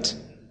having that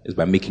is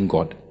by making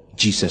God,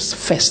 Jesus,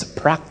 first,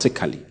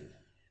 practically.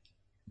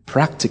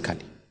 Practically.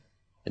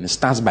 And it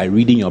starts by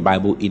reading your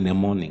Bible in the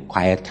morning,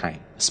 quiet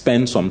time.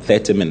 Spend some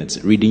 30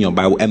 minutes reading your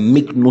Bible and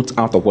make notes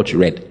out of what you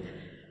read.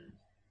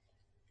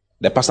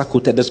 The pastor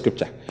quoted the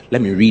scripture.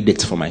 Let me read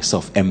it for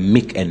myself and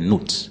make a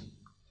note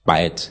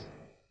by it.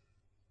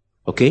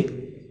 Okay?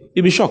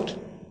 You'll be shocked.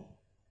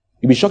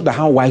 You'll be shocked at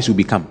how wise you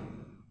become.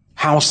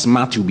 How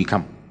smart you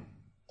become.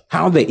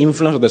 How the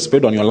influence of the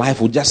Spirit on your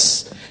life will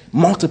just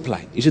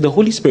multiply. You see, the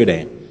Holy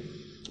Spirit,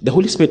 the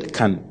Holy Spirit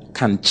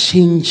can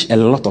change a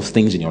lot of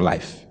things in your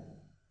life.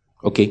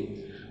 Okay?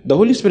 The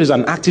Holy Spirit is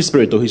an active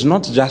spirit, though. He's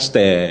not just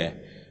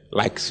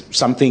like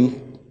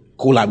something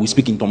cool like we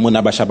speak in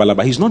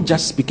tongues. He's not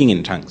just speaking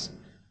in tongues.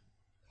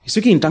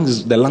 Speaking in tongues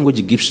is the language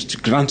He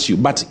grants you,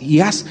 but He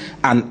has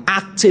an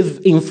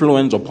active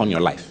influence upon your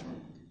life.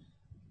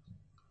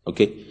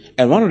 Okay?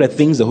 And one of the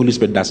things the Holy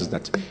Spirit does is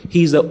that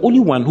He's the only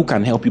one who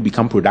can help you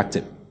become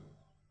productive.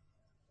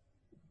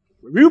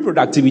 Real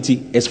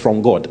productivity is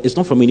from God. It's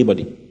not from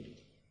anybody.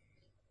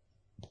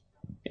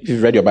 If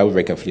you've read your Bible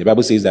very carefully, the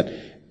Bible says that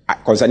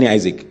concerning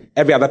Isaac,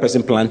 every other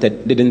person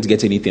planted didn't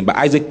get anything, but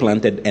Isaac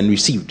planted and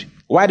received.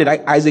 Why did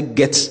Isaac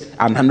get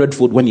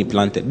 100-fold when he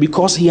planted?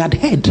 Because he had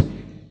heard.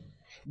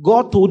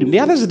 God told him. The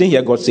others didn't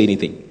hear God say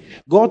anything.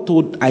 God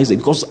told Isaac,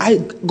 because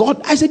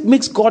Isaac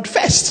makes God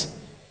first.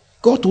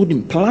 God told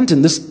him, plant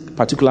in this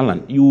particular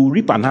land. You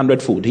reap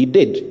 100-fold. He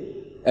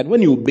did. And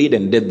when he obeyed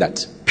and did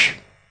that,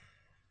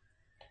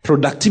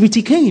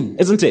 productivity came,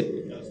 isn't it?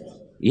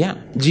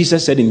 Yeah.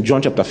 Jesus said in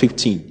John chapter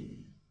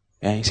 15,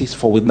 He says,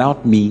 for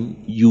without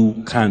me,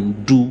 you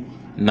can do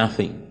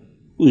nothing.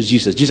 Who is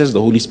Jesus? Jesus is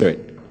the Holy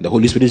Spirit. The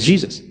Holy Spirit is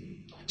Jesus.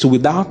 So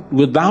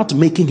without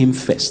making Him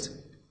first,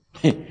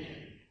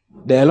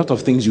 there are a lot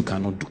of things you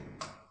cannot do.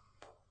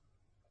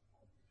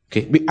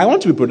 Okay? I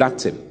want to be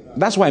productive.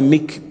 That's why I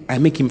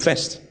make Him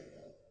first.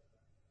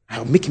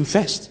 I'll make Him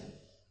first.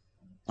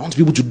 I want to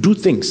be able to do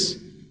things.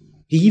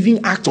 He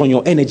even acts on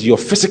your energy, your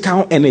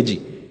physical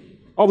energy.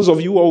 All those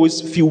of you who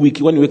always feel weak,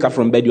 when you wake up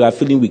from bed, you are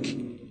feeling weak.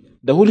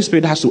 The Holy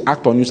Spirit has to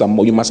act on you some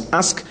more. You must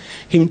ask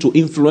Him to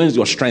influence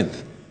your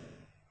strength.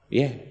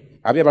 Yeah.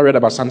 Have you ever read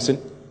about Samson?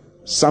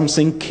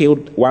 Samson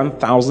killed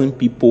 1,000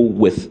 people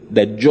with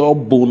the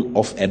jawbone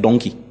of a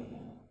donkey.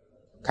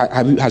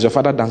 Has your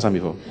father done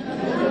something before?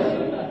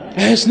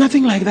 It's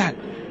nothing like that.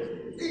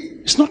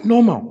 It's not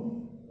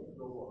normal.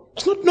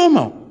 It's not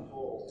normal.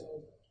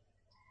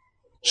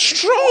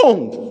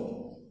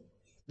 Strong.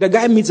 The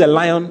guy meets a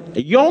lion,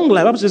 a young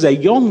lion. The Bible says a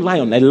young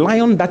lion, a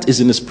lion that is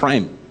in his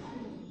prime,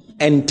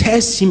 and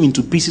tears him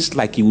into pieces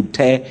like he would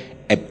tear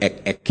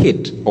a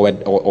kid or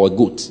a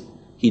goat.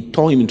 He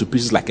tore him into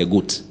pieces like a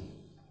goat.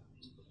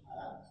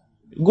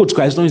 Goat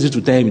cry is not easy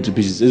to tear him into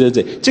pieces.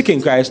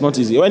 Chicken cry is not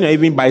easy. When you're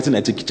even biting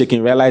a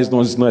chicken, realize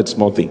it's not a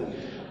small thing.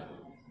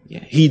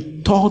 Yeah.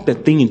 He tore the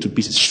thing into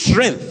pieces.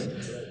 Strength.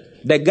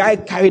 The guy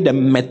carried a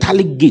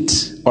metallic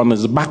gate on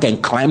his back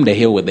and climbed the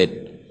hill with it.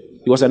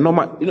 He was a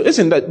normal.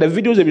 Listen, the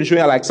videos they've been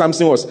showing, like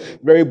Samson was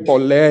very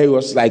bold. He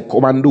was like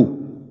commando.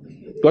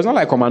 He was not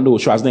like commando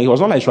Schwarzenegger. He was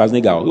not like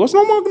Schwarzenegger. He was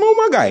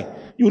normal guy.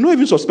 You not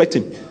even suspect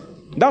him.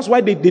 That's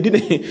why they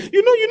didn't.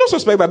 You don't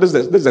suspect that this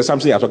is the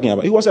Samson you're talking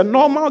about. He was a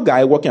normal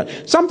guy working.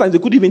 Sometimes they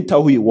couldn't even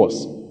tell who he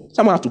was.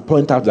 Someone had to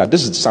point out that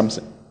this is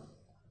Samson.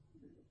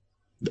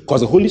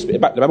 Because the Holy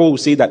Spirit, the Bible will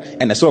say that,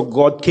 and the Spirit of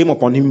God came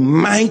upon him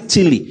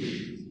mightily,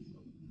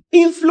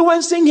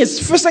 influencing his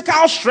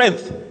physical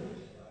strength.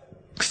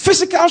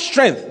 Physical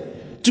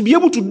strength to be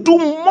able to do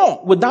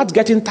more without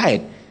getting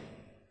tired.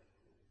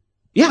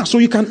 Yeah, so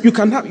you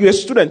can have, you're a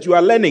student, you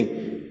are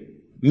learning.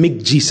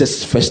 Make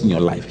Jesus first in your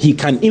life. He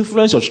can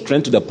influence your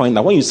strength to the point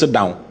that when you sit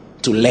down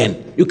to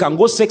learn, you can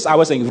go 6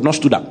 hours and you've not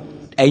stood up.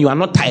 And you are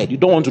not tired. You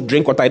don't want to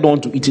drink water, you don't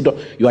want to eat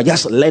it. You are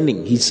just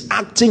learning. He's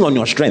acting on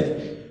your strength.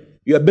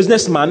 You're a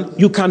businessman,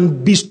 you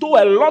can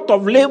bestow a lot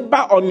of labor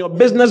on your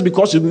business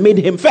because you made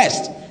him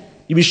first.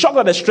 You'll be shocked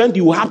at the strength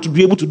you will have to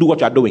be able to do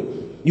what you're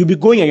doing. You'll be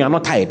going and you're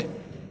not tired.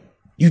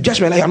 You just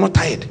realize you're not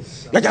tired.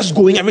 You're just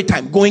going every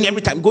time.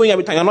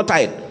 You're not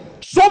tired.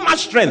 So much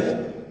strength.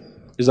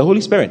 It's the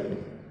Holy Spirit.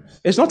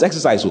 It's not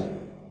exercise.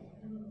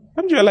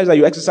 Haven't you realized that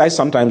you exercise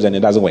sometimes and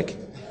it doesn't work?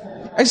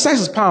 Exercise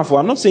is powerful.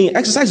 I'm not saying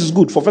exercise is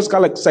good. For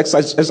physical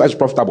exercise is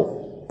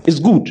profitable. It's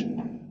good.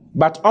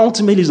 But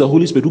ultimately, it's the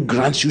Holy Spirit who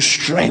grants you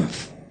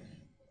strength.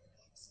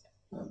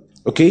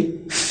 Okay?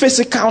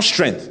 Physical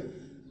strength.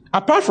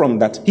 Apart from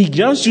that, he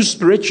grants you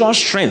spiritual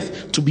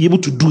strength to be able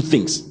to do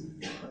things.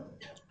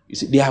 You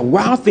see, there are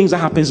wild things that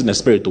happens in the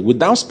spirit.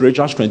 Without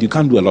spiritual strength, you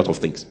can't do a lot of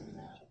things.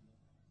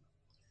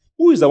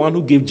 Who is the one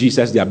who gave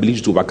Jesus the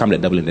ability to overcome the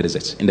devil in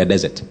the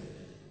desert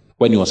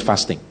when he was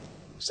fasting?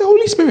 It's the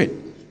Holy Spirit.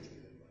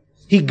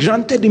 He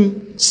granted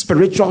him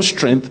spiritual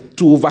strength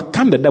to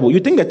overcome the devil. You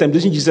think the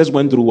temptation Jesus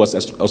went through was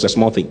a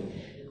small thing?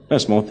 Not a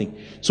small thing.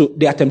 So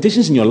there are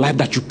temptations in your life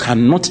that you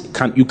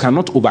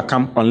cannot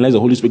overcome unless the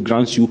Holy Spirit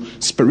grants you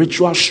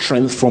spiritual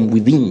strength from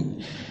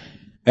within.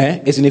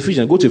 It's in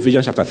Ephesians. Go to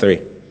Ephesians chapter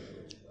 3,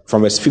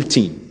 from verse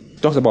 15.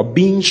 It talks about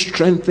being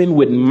strengthened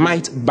with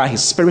might by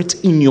His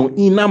Spirit in your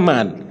inner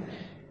man.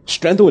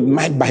 Strengthened with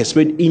might by His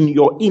Spirit in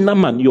your inner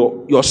man.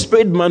 Your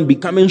spirit man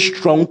becoming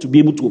strong to be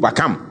able to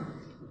overcome.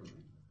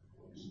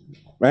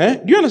 Do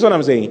you understand what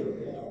I'm saying?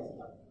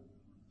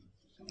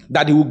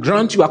 That He will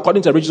grant you,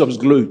 according to the riches of His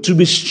glory, to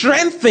be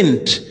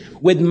strengthened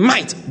with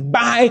might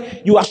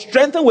by, you are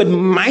strengthened with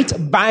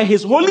might by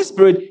His Holy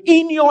Spirit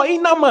in your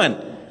inner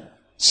man.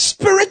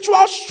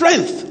 Spiritual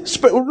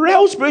strength,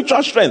 real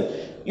spiritual strength.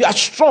 You are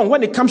strong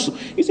when it comes to,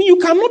 you see, you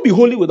cannot be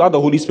holy without the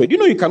Holy Spirit. You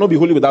know you cannot be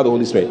holy without the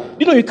Holy Spirit.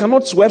 You know you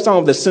cannot swerve some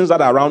of the sins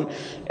that are around.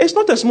 It's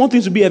not a small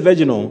thing to be a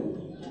virgin. No.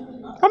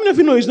 How many of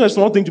you know it's not a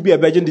small thing to be a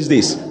virgin these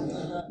days?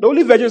 The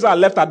only virgins are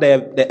left at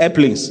the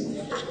airplanes.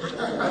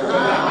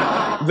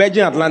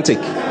 Virgin Atlantic.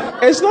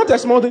 It's not a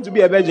small thing to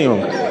be a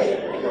virgin.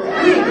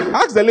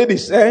 Ask the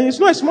ladies. It's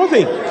not a small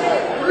thing.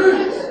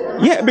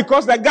 Yeah,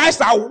 because the guys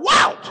are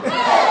wild.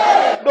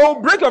 They'll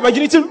break your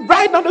virginity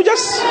right now. They'll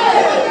just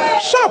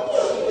sharp.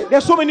 There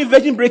are so many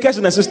virgin breakers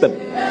in the system.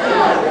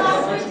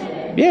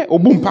 Yeah,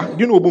 Obumpa.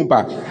 Do you know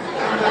Obumpa?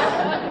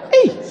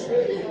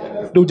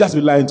 Hey. They'll just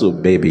be lying to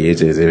baby.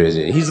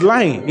 He's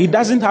lying. He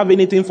doesn't have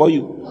anything for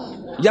you.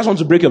 He just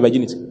wants to break your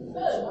virginity.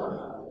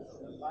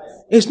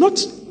 It's not.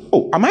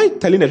 Oh, am I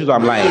telling the truth or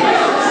I'm lying?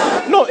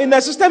 No, in the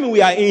system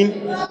we are in,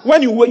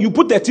 when you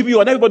put the TV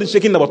on, everybody's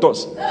shaking the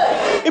buttons.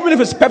 Even if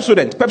it's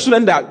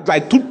Pepsodent, that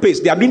like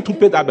toothpaste, they are doing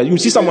toothpaste advert. You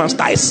see someone's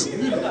thighs.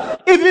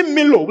 Even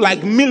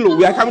Milo,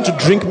 we are coming to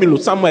drink Milo.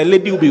 Somewhere, a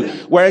lady will be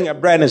wearing a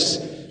brightness.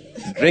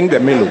 Drink the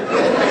Milo.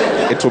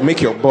 It will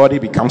make your body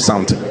become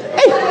something.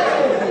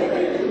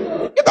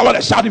 Hey! Get a lot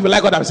of shout if you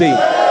like what I'm saying.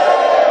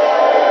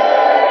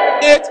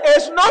 It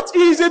is not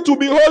easy to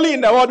be holy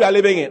in the world we are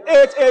living in.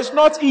 It is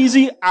not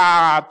easy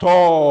at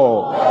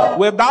all.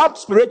 Without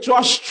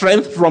spiritual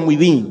strength from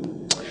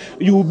within,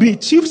 you will be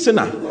chief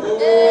sinner.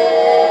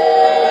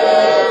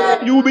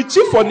 You will be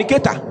chief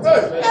fornicator.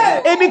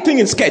 Anything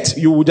in skirt,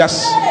 you will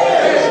just...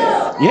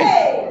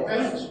 Yeah.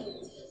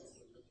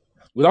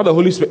 Without the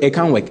Holy Spirit, it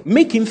can't work.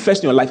 Make Him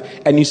first in your life,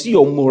 and you see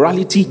your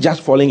morality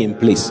just falling in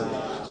place.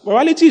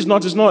 Morality is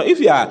not if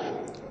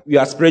you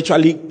are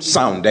spiritually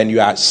sound and you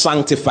are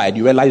sanctified,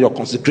 you realize your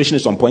consecration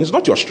is on point. It's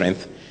not your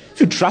strength.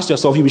 If you trust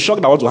yourself, you'll be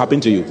shocked at what will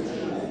happen to you.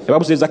 The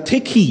Bible says that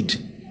take heed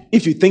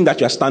if you think that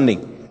you are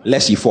standing,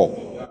 lest you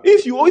fall.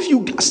 If you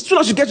as soon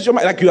as you get to your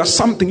mind, like you are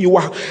something, you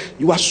are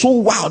so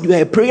wild, you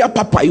are a prayer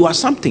papa, you are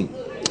something.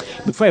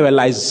 Before you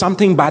realize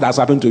something bad has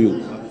happened to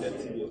you.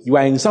 You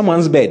are in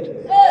someone's bed.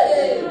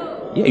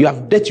 Yeah, you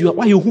have dirty.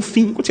 Why are you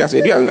hoofing? What you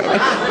said? You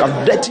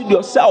have dirtied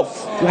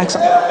yourself.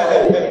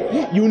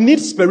 You need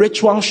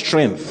spiritual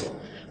strength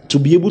to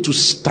be able to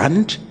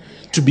stand,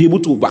 to be able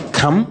to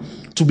overcome,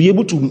 to be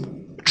able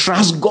to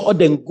trust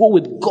God and go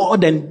with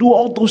God and do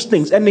all those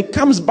things. And it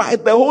comes by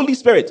the Holy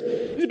Spirit.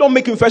 If you don't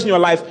make Him first in your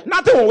life,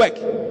 nothing will work.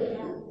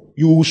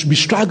 You will be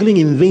struggling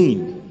in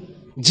vain.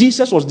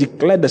 Jesus was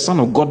declared the Son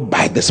of God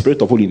by the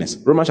Spirit of holiness.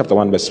 Romans chapter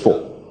 1 verse 4.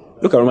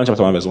 Look at Romans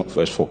chapter 1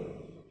 verse 4.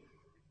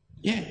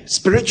 Yeah,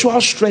 spiritual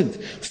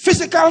strength,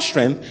 physical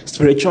strength,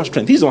 spiritual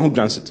strength. He's the one who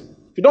grants it.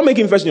 If you don't make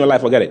him first in your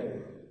life, forget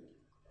it.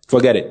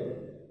 Forget it.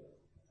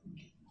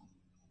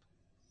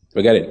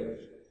 Forget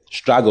it.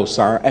 Struggle,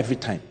 sir, every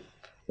time.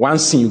 One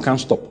sin, you can't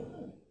stop.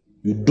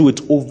 You do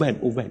it over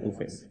and over and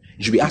over.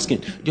 You should be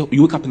asking, you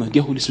wake up and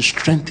dear Holy Spirit,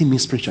 strengthen me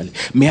spiritually.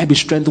 May I be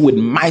strengthened with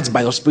might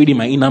by your spirit in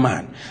my inner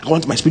man. I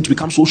want my spirit to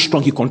become so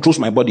strong, he controls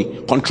my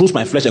body, controls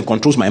my flesh, and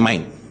controls my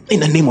mind. In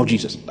the name of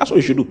Jesus. That's what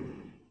you should do.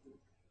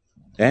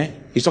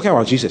 He's talking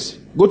about Jesus.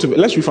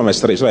 Let's read from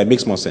verse 3 so that it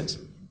makes more sense.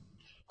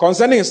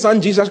 Concerning his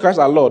son Jesus Christ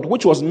our Lord,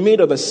 which was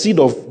made of the seed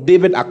of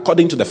David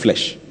according to the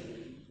flesh,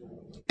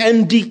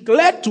 and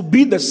declared to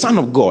be the Son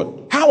of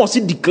God. How was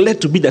he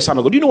declared to be the Son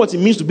of God? Do you know what it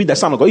means to be the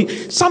Son of God?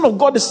 Son of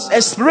God is a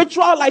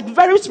spiritual, like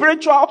very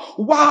spiritual,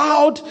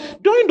 wild.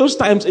 During those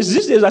times, it's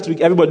these days that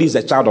everybody is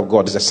a child of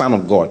God, is a son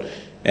of God.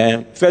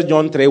 1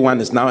 John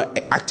 3:1 is now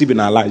active in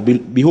our lives.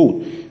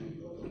 Behold,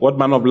 what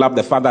manner of love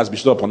the Father has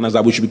bestowed upon us,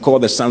 that we should be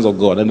called the sons of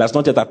God. And does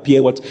not yet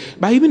appear what.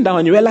 But even then,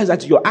 when you realize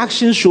that your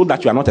actions show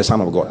that you are not a son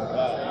of God.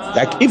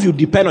 Like if you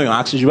depend on your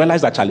actions, you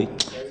realize that, Charlie,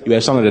 you are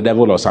a son of the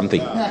devil or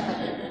something.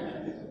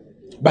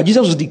 But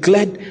Jesus was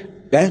declared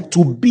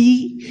to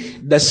be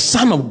the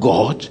Son of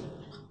God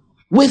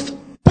with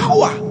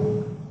power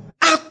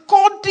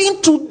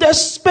according to the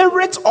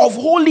Spirit of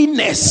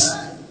holiness.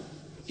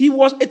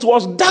 It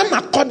was done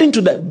according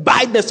to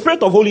by the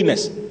Spirit of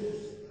holiness.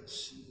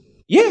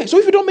 Yeah, so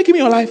if you don't make him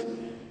in your life,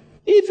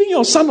 even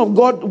your Son of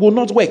God will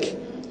not work.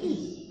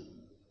 You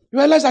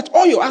realize that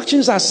all your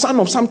actions are son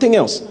of something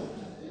else.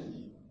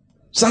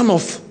 Son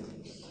of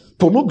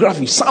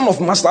pornography, son of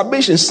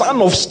masturbation,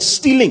 son of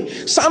stealing,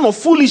 son of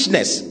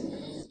foolishness,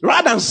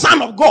 rather than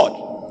son of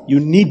God. You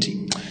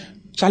need,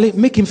 Charlie,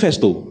 make him first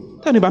though.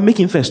 Tell me about make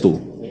him first though.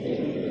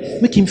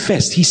 Make him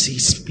first.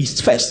 He's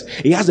first.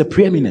 He has a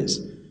preeminence.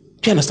 Do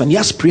you understand? He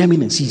has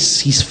preeminence.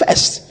 He's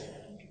first.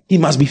 He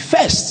must be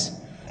first.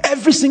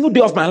 Every single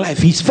day of my life,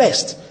 he's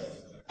first.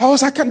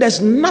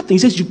 There's nothing. He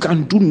says, you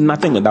can do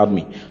nothing without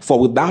me. For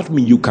without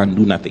me, you can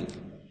do nothing.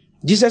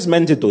 Jesus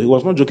meant it though. He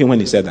was not joking when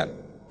he said that.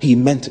 He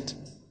meant it.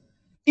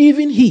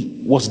 Even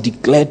he was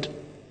declared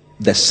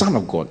the Son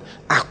of God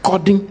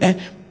according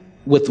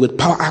with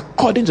power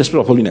according to the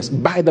Spirit of holiness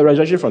by the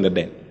resurrection from the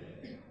dead.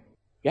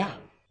 Yeah.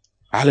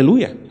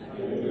 Hallelujah.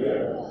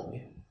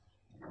 Yeah.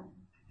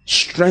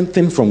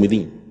 Strengthened from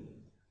within.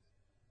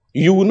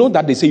 You will know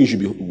that they say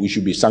we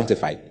should be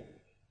sanctified.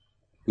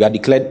 We are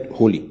declared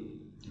holy.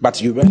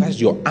 But you realize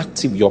your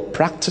active, your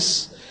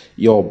practice,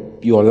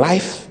 your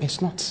life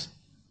is not.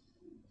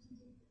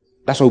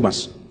 That's why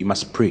you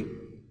must pray.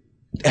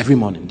 Every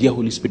morning, dear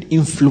Holy Spirit,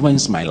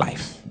 influence my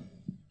life.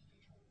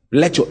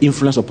 Let your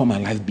influence upon my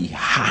life be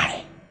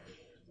high.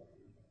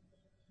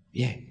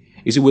 Yeah.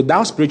 You see,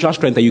 without spiritual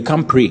strength, you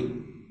can't pray.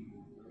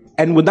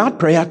 And without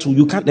prayer too,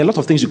 you can't, there are a lot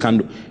of things you can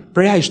do.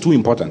 Prayer is too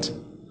important.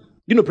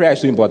 You know prayer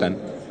is too important.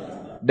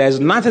 There's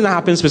nothing that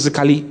happens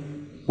physically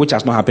which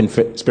has not happened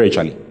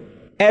spiritually.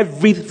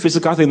 Every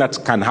physical thing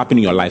that can happen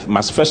in your life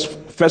must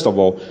first of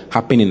all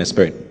happen in the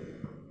spirit.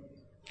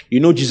 You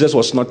know, Jesus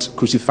was not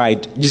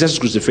crucified. Jesus'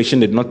 crucifixion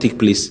did not take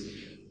place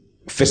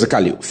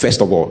physically,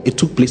 first of all. It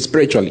took place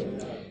spiritually.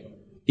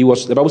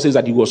 The Bible says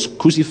that he was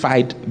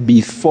crucified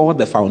before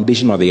the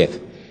foundation of the earth.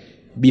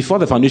 Before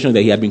the foundation of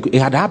the earth,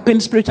 it had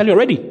happened spiritually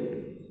already.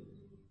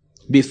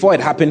 Before it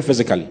happened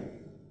physically.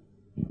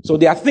 So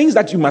there are things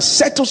that you must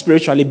settle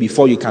spiritually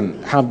before you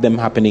can have them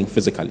happening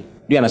physically.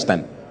 Do you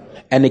understand?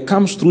 And it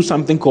comes through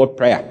something called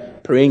prayer.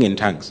 Praying in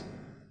tongues.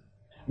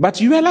 But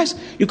you realize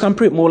you can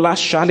pray Mola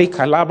Shali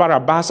Kalaba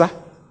Rabasa.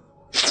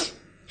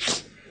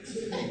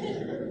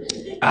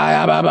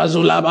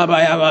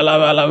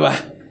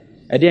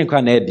 I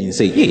didn't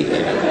say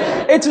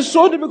it is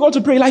so difficult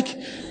to pray. Like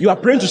you are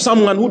praying to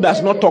someone who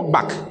does not talk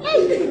back.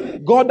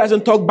 God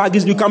doesn't talk back.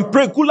 You can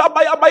pray.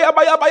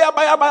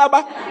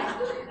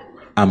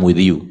 I'm with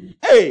you.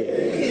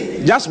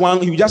 Hey, you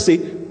just say,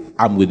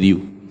 I'm with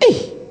you.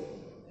 Hey,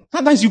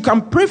 sometimes you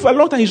can pray for a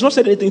long time. He's not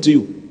said anything to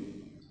you.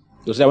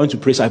 So I went to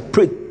pray. So I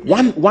prayed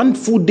one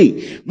full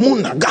day.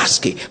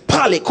 Munagaske,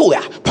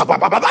 Palekoya,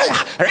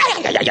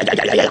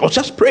 I was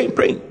just praying.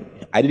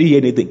 I didn't hear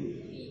anything.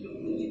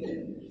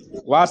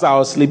 Whilst I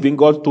was sleeping,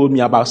 God told me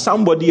about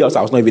somebody else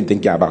I was not even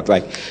thinking about.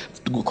 Like,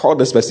 to call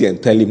this person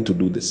and tell him to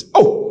do this.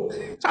 Oh,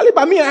 Charlie,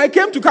 but me, I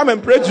came to come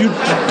and pray to you,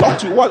 to talk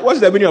to you. What's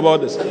the meaning about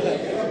this?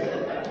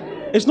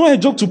 It's not a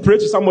joke to pray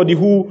to somebody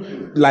who,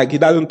 like, he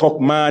doesn't talk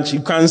much.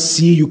 You can't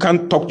see, you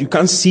can't talk, you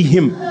can't see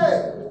him.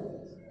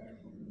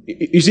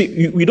 You see,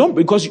 you don't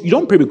pray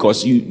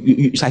because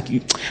it's like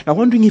I'm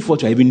wondering if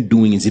what you're even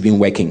doing is even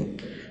working.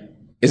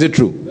 Is it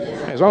true?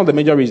 It's one of the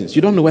major reasons.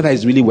 You don't know whether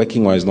it's really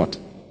working or it's not.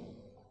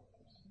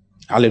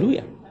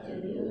 Hallelujah.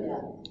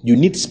 You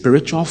need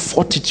spiritual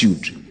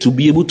fortitude to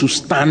be able to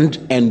stand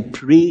and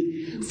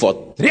pray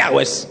for 3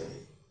 hours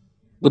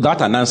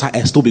without an answer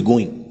and still be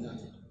going.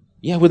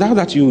 Yeah, without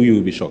that you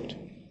will be shocked.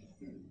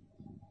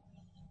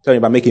 Tell me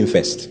about making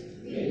first.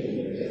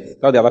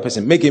 Tell the other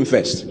person, make him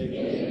first.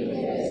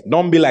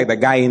 Don't be like the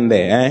guy in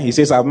there. He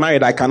says, I've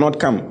married, I cannot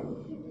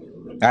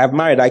come. I have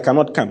married, I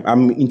cannot come.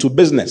 I'm into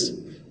business.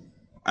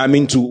 I'm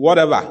into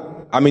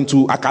whatever. I'm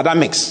into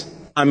academics.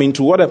 I'm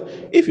into whatever.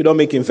 If you don't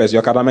make him first,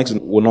 your academics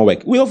will not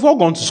work. We have all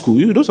gone to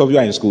school. Those of you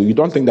are in school, you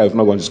don't think that we've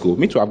not gone to school.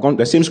 Me too, I've gone,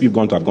 the same school you've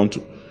gone to, I've gone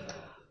to.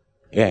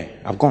 Yeah,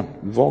 I've gone.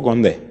 We've all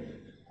gone there.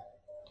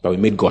 But we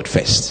made God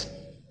first.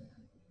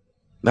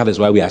 That is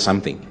why we are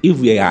something. If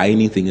we are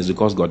anything, it's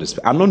because God is.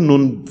 I'm not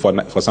known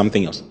for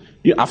something else.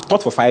 I've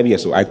taught for 5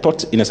 years. So I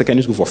taught in a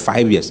secondary school for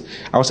 5 years.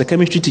 I was a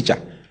chemistry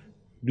teacher.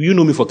 Do you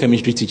know me for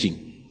chemistry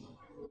teaching?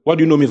 What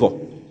do you know me for?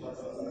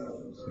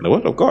 The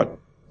word of God.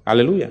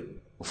 Hallelujah.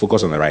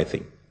 Focus on the right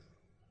thing.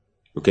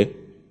 Okay?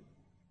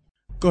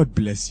 God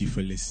bless you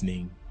for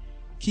listening.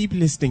 Keep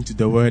listening to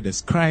the word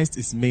as Christ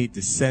is made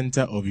the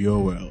center of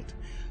your world.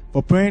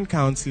 For prayer and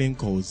counseling,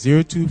 call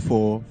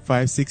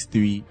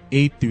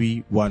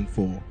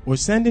 024-563-8314 or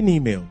send an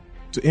email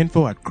to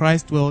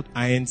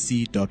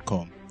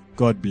info@christworldinc.com.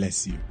 God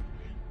bless you.